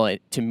angle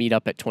to meet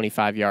up at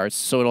 25 yards.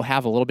 So it'll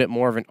have a little bit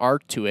more of an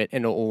arc to it,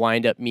 and it will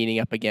wind up meeting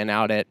up again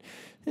out at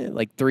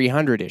like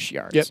 300-ish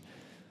yards. Yep.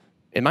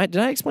 Did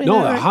I explain that?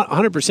 No, right?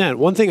 100%.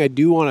 One thing I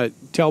do want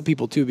to tell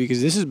people, too,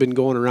 because this has been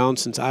going around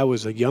since I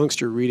was a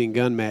youngster reading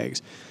gun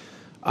mags.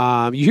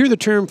 You hear the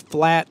term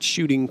flat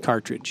shooting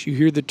cartridge. You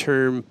hear the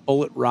term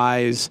bullet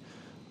rise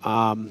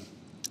and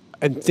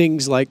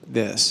things like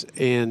this.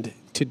 And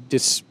to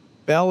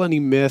dispel any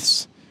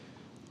myths,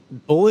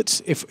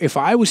 bullets, if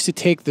I was to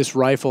take this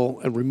rifle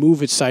and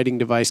remove its sighting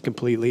device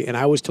completely and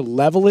I was to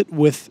level it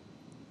with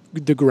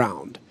the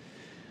ground,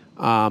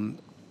 and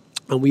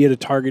we had a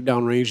target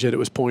downrange that it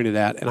was pointed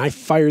at, and I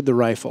fired the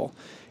rifle,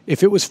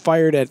 if it was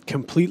fired at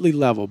completely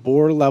level,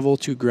 bore level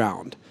to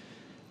ground,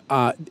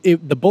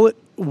 the bullet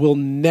will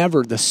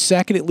never, the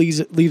second it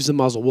leaves the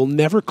muzzle, will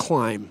never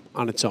climb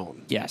on its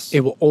own. Yes. It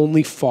will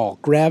only fall.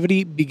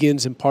 Gravity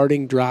begins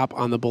imparting drop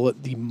on the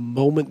bullet the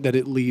moment that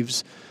it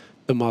leaves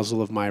the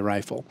muzzle of my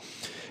rifle.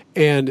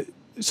 And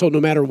so no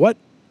matter what,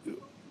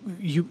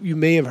 you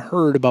may have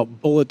heard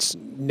about bullets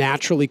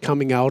naturally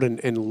coming out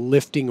and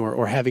lifting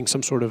or having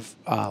some sort of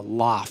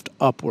loft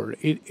upward.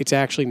 It's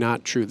actually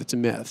not true. That's a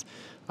myth.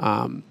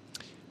 And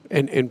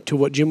to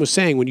what Jim was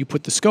saying, when you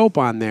put the scope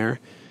on there,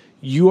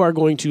 you are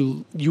going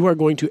to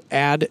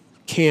add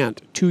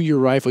cant to your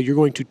rifle. You're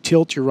going to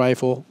tilt your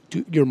rifle,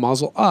 your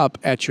muzzle up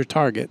at your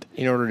target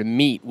in order to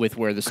meet with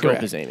where the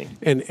scope is aiming.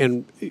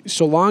 And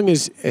so long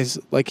as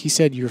like he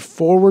said, you're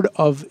forward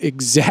of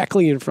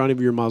exactly in front of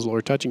your muzzle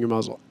or touching your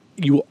muzzle,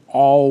 you will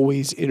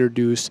always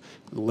introduce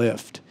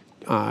lift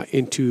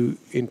into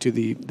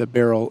the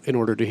barrel in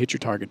order to hit your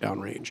target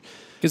downrange.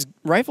 Because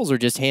rifles are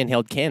just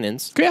handheld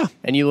cannons. Yeah.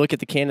 And you look at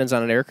the cannons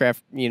on an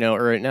aircraft,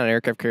 or not an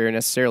aircraft carrier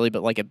necessarily,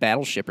 but like a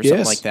battleship or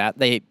something like that.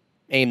 They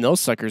aim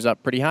those suckers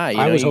up pretty high.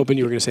 I was hoping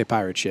you were going to say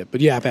pirate ship,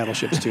 but yeah,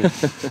 battleships too.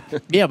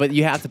 Yeah, but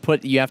you have to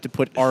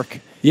put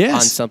arc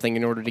on something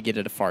in order to get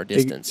it a far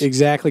distance.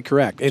 Exactly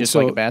correct. And just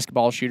like a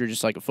basketball shooter,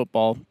 just like a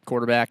football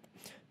quarterback,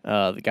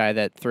 the guy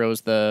that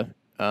throws the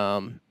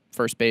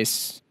first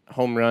base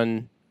home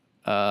run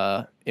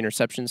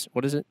interceptions.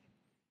 What is it?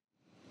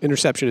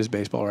 Interception is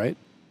baseball, right?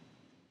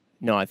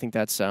 No, I think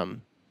that's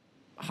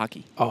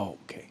hockey. Oh,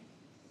 okay.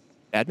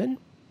 Badminton?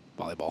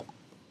 Volleyball.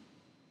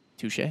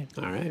 Touche.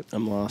 All right.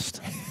 I'm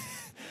lost.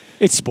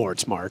 It's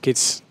sports, Mark.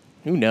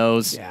 Who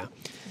knows? Yeah.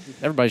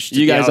 Everybody should.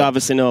 You guys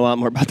obviously know a lot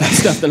more about that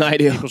stuff than I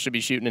do. People should be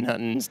shooting and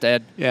hunting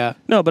instead. Yeah.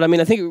 No, but I mean,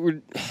 I think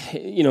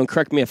we're,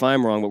 correct me if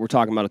I'm wrong, but we're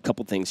talking about a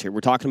couple things here.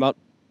 We're talking about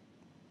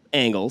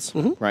angles,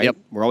 right? Yep.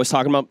 We're always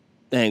talking about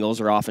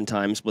angles, or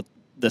oftentimes with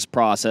this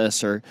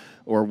process or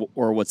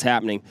what's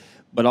happening,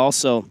 but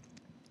also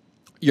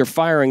you're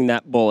firing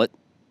that bullet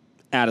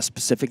at a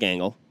specific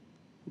angle,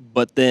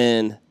 but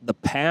then the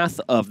path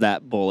of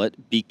that bullet,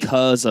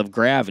 because of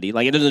gravity,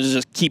 like it doesn't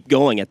just keep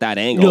going at that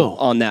angle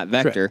on that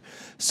vector.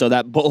 Correct. So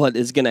that bullet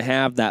is going to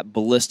have that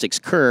ballistics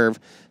curve.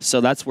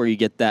 So that's where you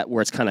get that,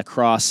 where it's kind of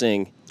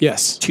crossing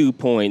 2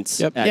 points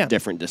at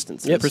different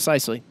distances. Yep,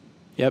 precisely.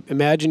 Yep.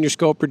 Imagine your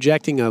scope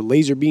projecting a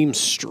laser beam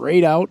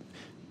straight out,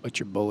 but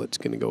your bullet's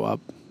going to go up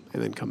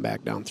and then come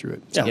back down through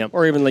it. Yeah. Yep.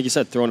 Or even, like you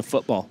said, throwing a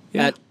football.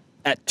 Yeah.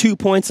 At 2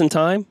 points in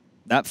time,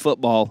 that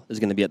football is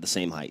going to be at the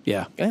same height.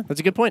 Yeah. Yeah, that's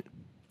a good point.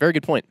 Very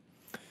good point.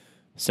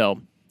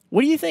 So,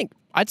 what do you think?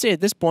 I'd say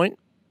at this point,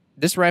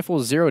 this rifle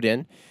is zeroed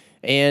in,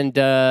 and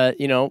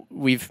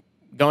we've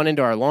gone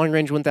into our long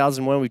range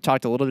 1001. We've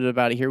talked a little bit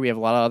about it here. We have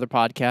a lot of other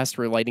podcasts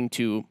relating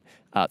to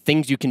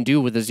things you can do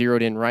with a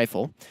zeroed in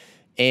rifle,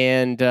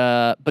 and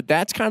but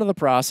that's kind of the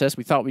process.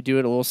 We thought we'd do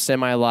it a little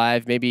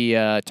semi-live, maybe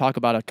talk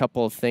about a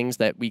couple of things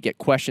that we get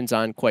questions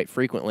on quite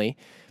frequently.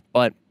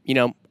 But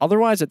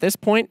otherwise, at this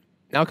point,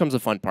 now comes the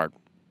fun part.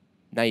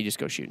 Now you just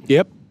go shooting.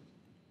 Yep.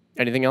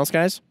 Anything else,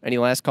 guys? Any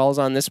last calls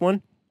on this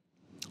one?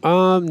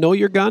 Know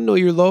your gun, know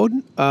your load,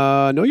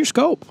 know your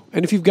scope.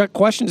 And if you've got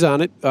questions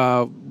on it,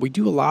 we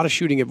do a lot of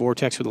shooting at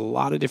Vortex with a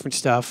lot of different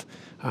stuff.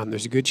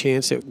 There's a good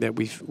chance that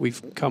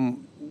we've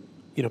come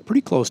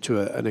pretty close to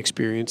an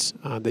experience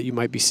that you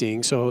might be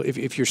seeing. So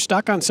if you're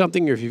stuck on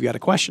something or if you've got a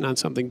question on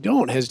something,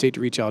 don't hesitate to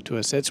reach out to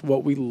us. That's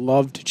what we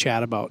love to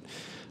chat about,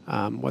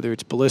 whether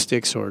it's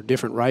ballistics or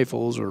different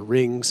rifles or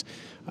rings.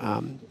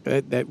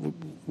 That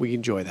we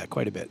enjoy that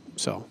quite a bit.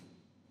 So.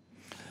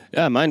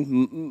 Yeah,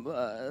 mine,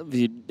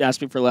 you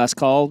asked me for last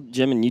call,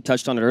 Jim, and you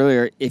touched on it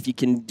earlier. If you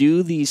can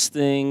do these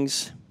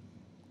things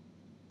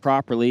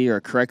properly or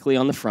correctly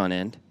on the front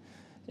end,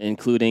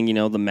 including,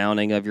 the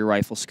mounting of your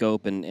rifle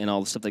scope and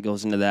all the stuff that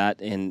goes into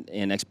that and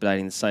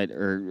expediting the sight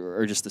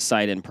or just the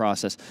sight end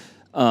process,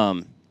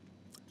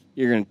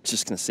 you're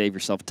just going to save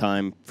yourself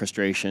time,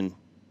 frustration,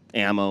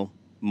 ammo,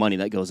 money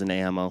that goes into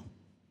ammo.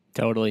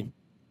 Totally.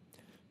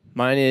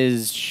 Mine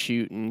is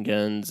shooting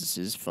guns. This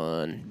is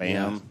fun.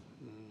 Bam. Yeah.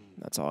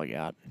 That's all I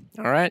got.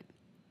 All right.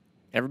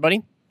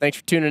 Everybody, thanks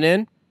for tuning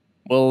in.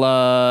 We'll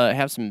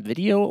have some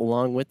video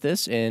along with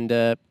this and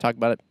talk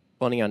about it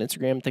plenty on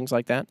Instagram and things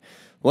like that.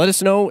 Let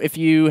us know if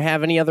you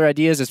have any other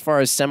ideas as far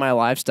as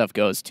semi-live stuff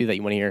goes, too, that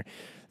you want to hear.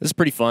 This is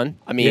pretty fun.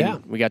 I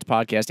mean, we got to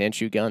podcast and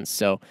shoot guns.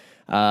 So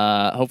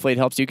hopefully it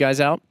helps you guys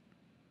out.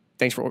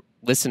 Thanks for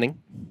listening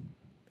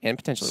and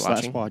potentially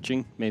watching.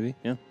 Watching, maybe,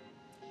 yeah.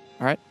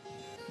 All right.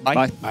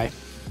 Bye. Bye.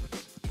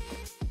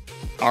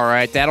 All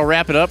right, that'll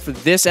wrap it up for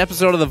this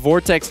episode of the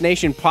Vortex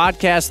Nation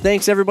podcast.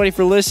 Thanks, everybody,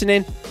 for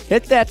listening.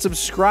 Hit that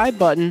subscribe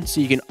button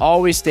so you can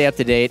always stay up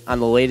to date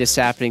on the latest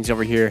happenings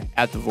over here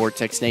at the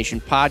Vortex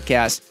Nation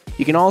podcast.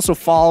 You can also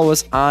follow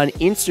us on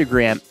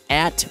Instagram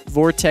at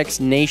Vortex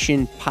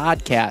Nation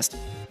Podcast.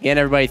 Again,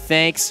 everybody,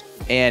 thanks,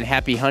 and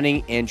happy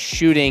hunting and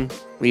shooting.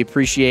 We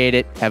appreciate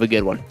it. Have a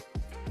good one.